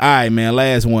 All right, man.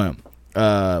 Last one.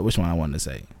 Which one I wanted to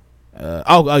say?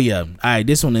 Oh yeah. All right,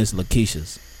 this one is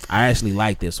Lakeisha's. I actually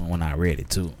like this one when I read it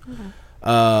too.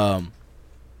 Oh,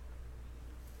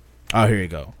 here you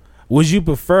go. Would you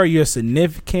prefer your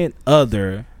significant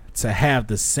other to have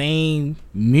the same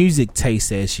music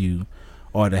taste as you,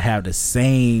 or to have the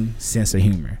same sense of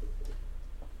humor?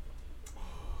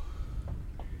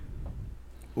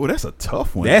 Well, that's a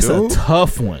tough one. That's dude. a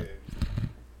tough one.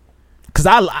 Cause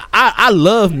I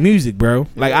love music, bro.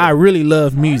 Like I really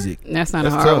love music. That's not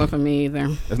That's a hard tough. one for me either.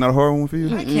 That's not a hard one for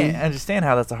you. I can't understand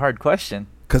how that's a hard question.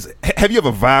 Cause have you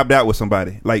ever vibed out with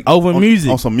somebody like Over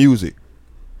music? on some music?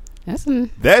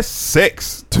 That's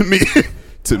sex to me.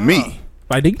 To me.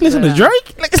 Like, did you listen to Yeah.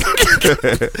 Drake?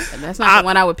 That's not the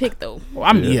one I would pick though.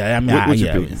 I'm yeah. I mean, What you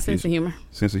yeah. pick? Sense of humor.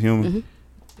 Sense of humor.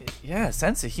 Yeah,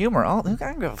 sense of humor. I don't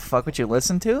give a fuck what you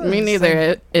listen to. Me It's neither.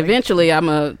 like- Eventually,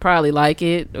 I'ma probably like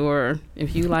it, or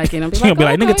if you like it, I'm She'll be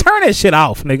like, nigga, turn that shit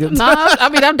off, nigga. No, I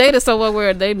mean I've dated someone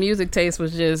where their music taste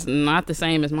was just not the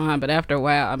same as mine, but after a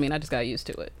while, I mean I just got used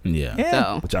to it. Yeah. Yeah.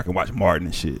 So But y'all can watch Martin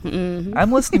and shit.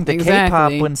 I'm listening to Exactly.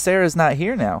 K-pop when Sarah's not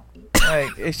here now.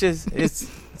 Like it's just it's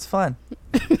fun.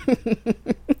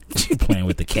 She playing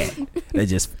with the cat. That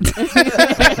just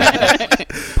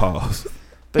Pause.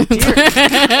 But dear,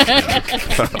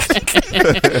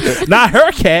 not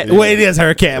her cat. Well, it is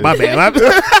her cat. My bad.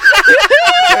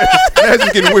 That's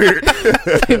just getting weird.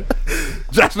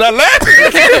 Josh not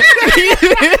laughing.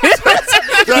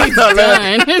 Josh not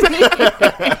laughing.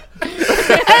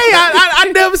 Hey,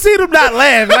 I never seen him not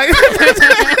laugh. Like,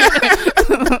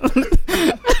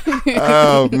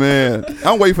 Oh man,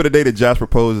 I'm waiting for the day that Josh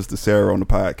proposes to Sarah on the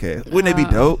podcast. Wouldn't it be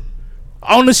dope?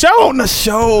 on the show. On the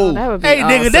show. that would be Hey,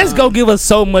 nigga, that's awesome. gonna give us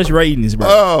so much ratings, bro.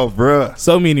 Oh, bruh.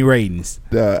 So many ratings.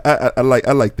 I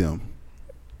like them.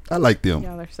 I like them.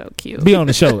 Y'all are so cute. Be on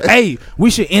the show. Hey,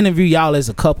 we should interview y'all as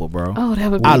a couple, bro. Oh,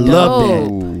 that would be I love dope.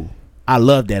 that. Ooh. I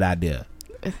love that idea.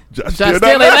 Josh Just still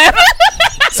still not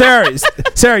laughing.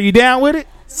 Sarah, you down with it?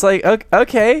 it's like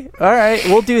okay, all right,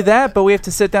 we'll do that, but we have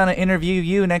to sit down and interview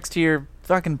you next to your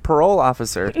fucking parole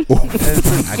officer.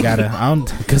 I gotta,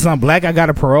 cause I'm black. I got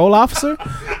a parole officer.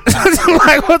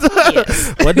 Like, what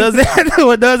does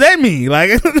that mean? Like,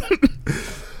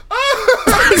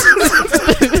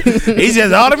 he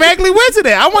just automatically went to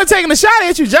that. I wasn't taking a shot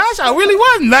at you, Josh. I really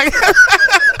wasn't. Like,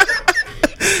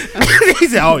 he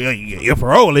said, "Oh, your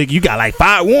parole, like, you got like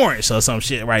 5 warrants or some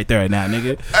shit right there now,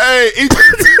 nigga." Hey, he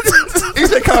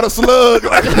just caught a slug.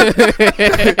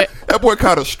 That boy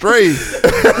caught a stray.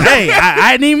 Hey,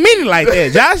 I didn't even mean it like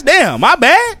that, Josh. Damn, my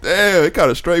bad. Damn, he caught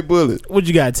a stray bullet. What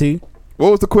you got, T? What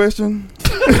was the question?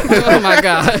 Oh my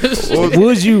gosh.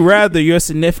 Would you rather your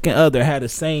significant other have the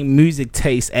same music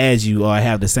taste as you, or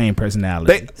have the same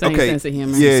personality? Same sense of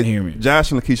humor. Yeah, Sense of humor.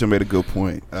 Josh and Lakeisha made a good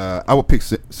point. I would pick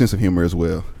sense of humor as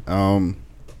well.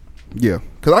 Yeah,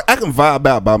 because I can vibe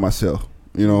out by myself,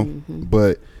 you know.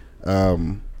 But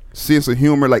sense of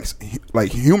humor, like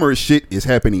humorous shit is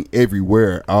happening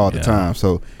everywhere all the time.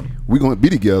 So we're gonna be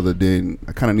together. Then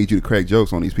I kind of need you to crack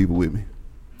jokes on these people with me.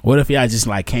 What if y'all just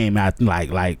like came out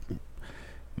like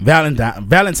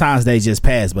Valentine's Day just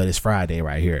passed, but it's Friday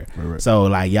right here. Right. So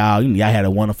like y'all had a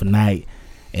wonderful night,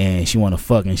 and she want to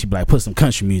fuck, and she be like, put some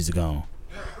country music on.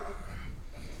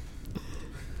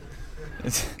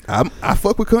 I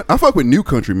fuck with new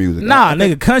country music. Nah,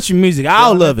 nigga, country music,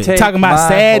 all of it. Take Talking about my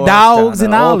sad horse dogs down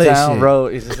and the all Old that Town shit.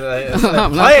 Road. It's just like, I'm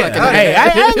not play it. fucking with Hey, I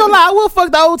ain't gonna lie, I will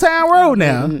fuck the Old Town Road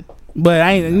now. But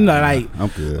I ain't, like, I'm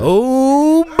good.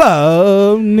 oh,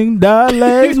 Bob, nigga, died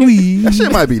last week. That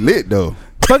shit might be lit though.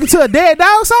 Fucking to a dead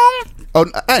dog song? Oh,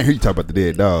 I ain't hear you talk about the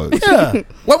dead dog. Yeah.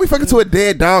 Why we fucking to a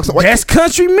dead dog? So That's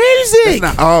country music. it's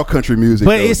not all country music,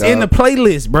 But though, it's in the dog.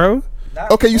 playlist, bro.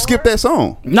 Okay, you skip that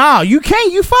song. Nah, you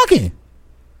can't. You fucking.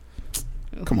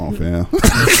 Come on, fam.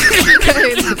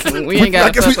 We ain't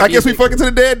got. I guess we fucking to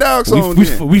the dead dog song.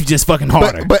 then. We've just fucking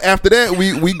harder. But after that,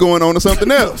 we going on to something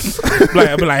else.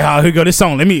 I'll be like, oh, here go this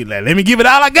song. Let me give it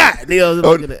all I got.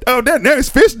 oh, now his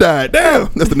fish died. Damn,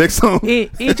 that's the next song.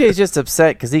 EJ's just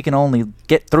upset because he can only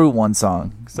get through one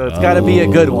song, so it's got to be a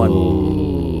good one.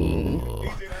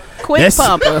 Quick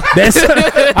pumper. That's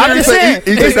I'm just saying.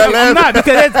 He just got I'm laughing. not,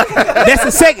 because that's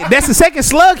the second. That's the second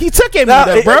slug he took at me, No,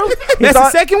 though, bro. That's the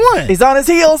second one. He's on his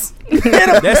heels. Get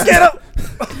him! That's- Get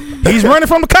him! He's running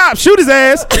from the cops. Shoot his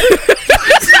ass.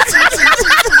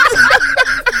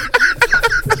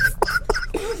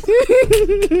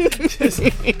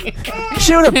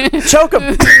 Shoot him! Choke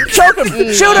him! Choke him!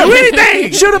 Shoot him! Do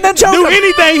anything. Shoot him! Then choke Do him!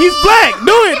 anything. He's black.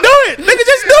 Do it. Nigga,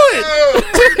 just do it.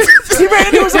 He ran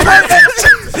into his apartment.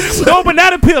 Throw a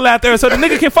banana peel out there so the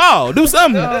nigga can fall. Do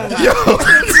something. Yo,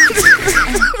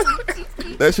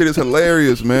 that shit is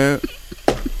hilarious, man.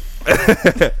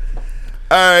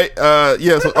 All right,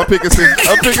 yeah. So I'm picking Susan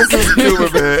Cuba,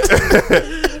 man.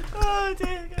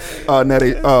 Oh, now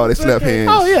they slap hands.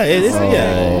 Oh yeah,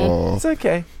 yeah. It's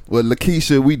okay. Well,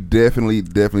 Lakeisha, we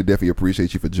definitely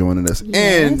appreciate you for joining us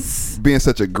and being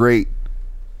such a great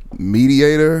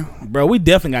mediator. Bro, we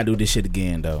definitely gotta do this shit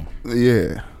again, though.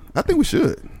 Yeah, I think we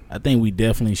should. I think we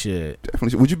definitely should. Definitely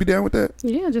should. Would you be down with that?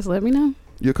 Yeah, just let me know.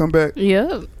 You'll come back?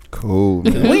 Yep. Cool.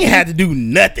 We ain't had to do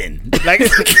nothing. Like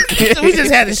we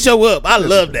just had to show up. I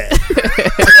love that.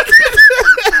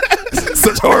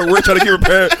 Such hard work trying to get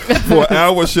prepared for an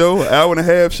hour and a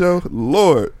half show.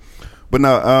 Lord. But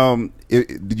now,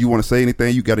 did you want to say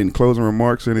anything? You got any closing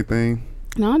remarks or anything?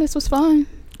 No, this was fun.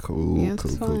 Cool. Yeah,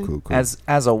 Cool.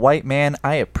 As a white man,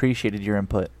 I appreciated your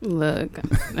input. Look,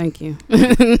 thank you.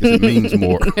 It means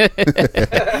more.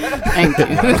 Thank you.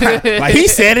 Like he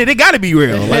said it got to be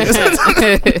real. Like, That's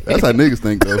how niggas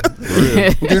think, though. For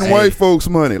real. We're getting white folks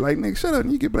money. Like, nigga, shut up.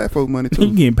 You get black folks money, too.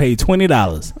 you getting paid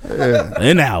 $20 Yeah.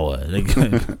 an hour.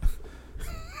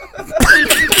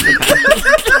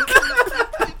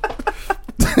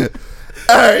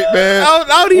 All right, man. I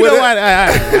don't even Well, know why.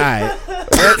 All right.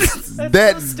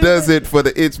 That does it for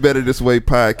the It's Better This Way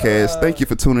podcast. Thank you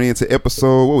for tuning in to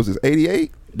episode, what was this,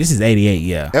 88? This is 88,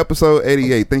 yeah. Episode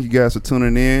 88. Thank you guys for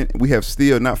tuning in. We have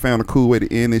still not found a cool way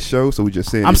to end this show, so we just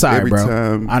saying I'm this sorry, every bro.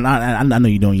 time. I know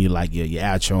you're doing your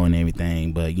outro and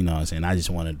everything, but you know what I'm saying. I just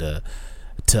wanted to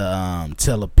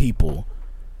tell the people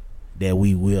that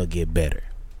we will get better.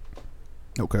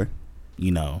 Okay.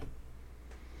 You know.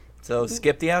 So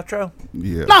skip the outro.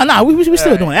 Yeah. No, we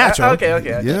still doing outro.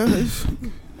 Okay. Yeah.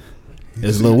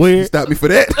 It's a little weird. Stop me for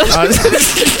that.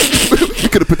 We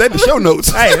could have put that in the show notes.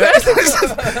 Hey,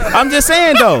 I'm just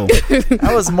saying though.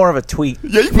 That was more of a tweet.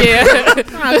 Yeah, you put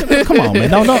Yeah. Come on, man.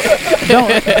 Don't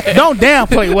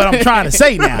downplay what I'm trying to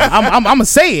say now. I'm gonna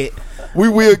say it. We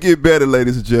will get better,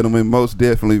 ladies and gentlemen. Most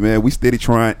definitely, man. We steady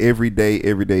trying every day.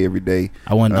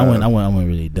 I wasn't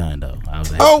really done though. I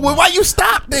was Well, why you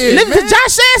stop then? nigga, man? 'cause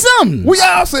Josh said something. We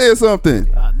all said something.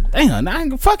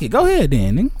 Damn, fuck it. Go ahead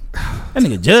then, nigga. That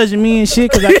nigga judging me and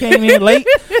shit because I came in late.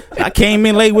 I came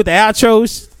in late with the outro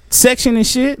section and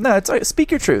shit. No, it's all right.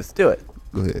 Speak your truth. Do it.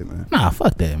 Go ahead, man. Nah,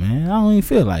 fuck that, man. I don't even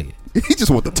feel like it. He just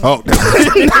want to talk.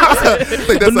 I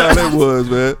think that's all that was,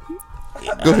 man.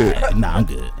 Go ahead. Nah, I'm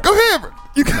good. Go ahead, bro.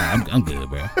 You can. Nah, I'm good,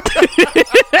 bro.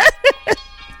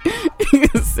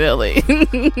 Silly.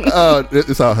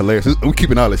 It's all hilarious. We're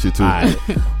keeping all that shit too. All right.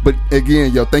 But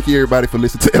again, yo, thank you everybody for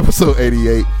listening to episode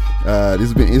 88. This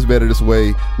has been It's Better This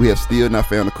Way. We have still not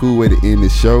found a cool way to end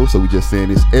this show, so we just saying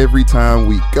this every time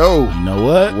we go. You know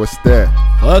what? What's that?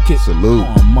 Fuck it. Salute.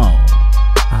 Come on.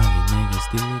 All you niggas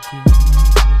still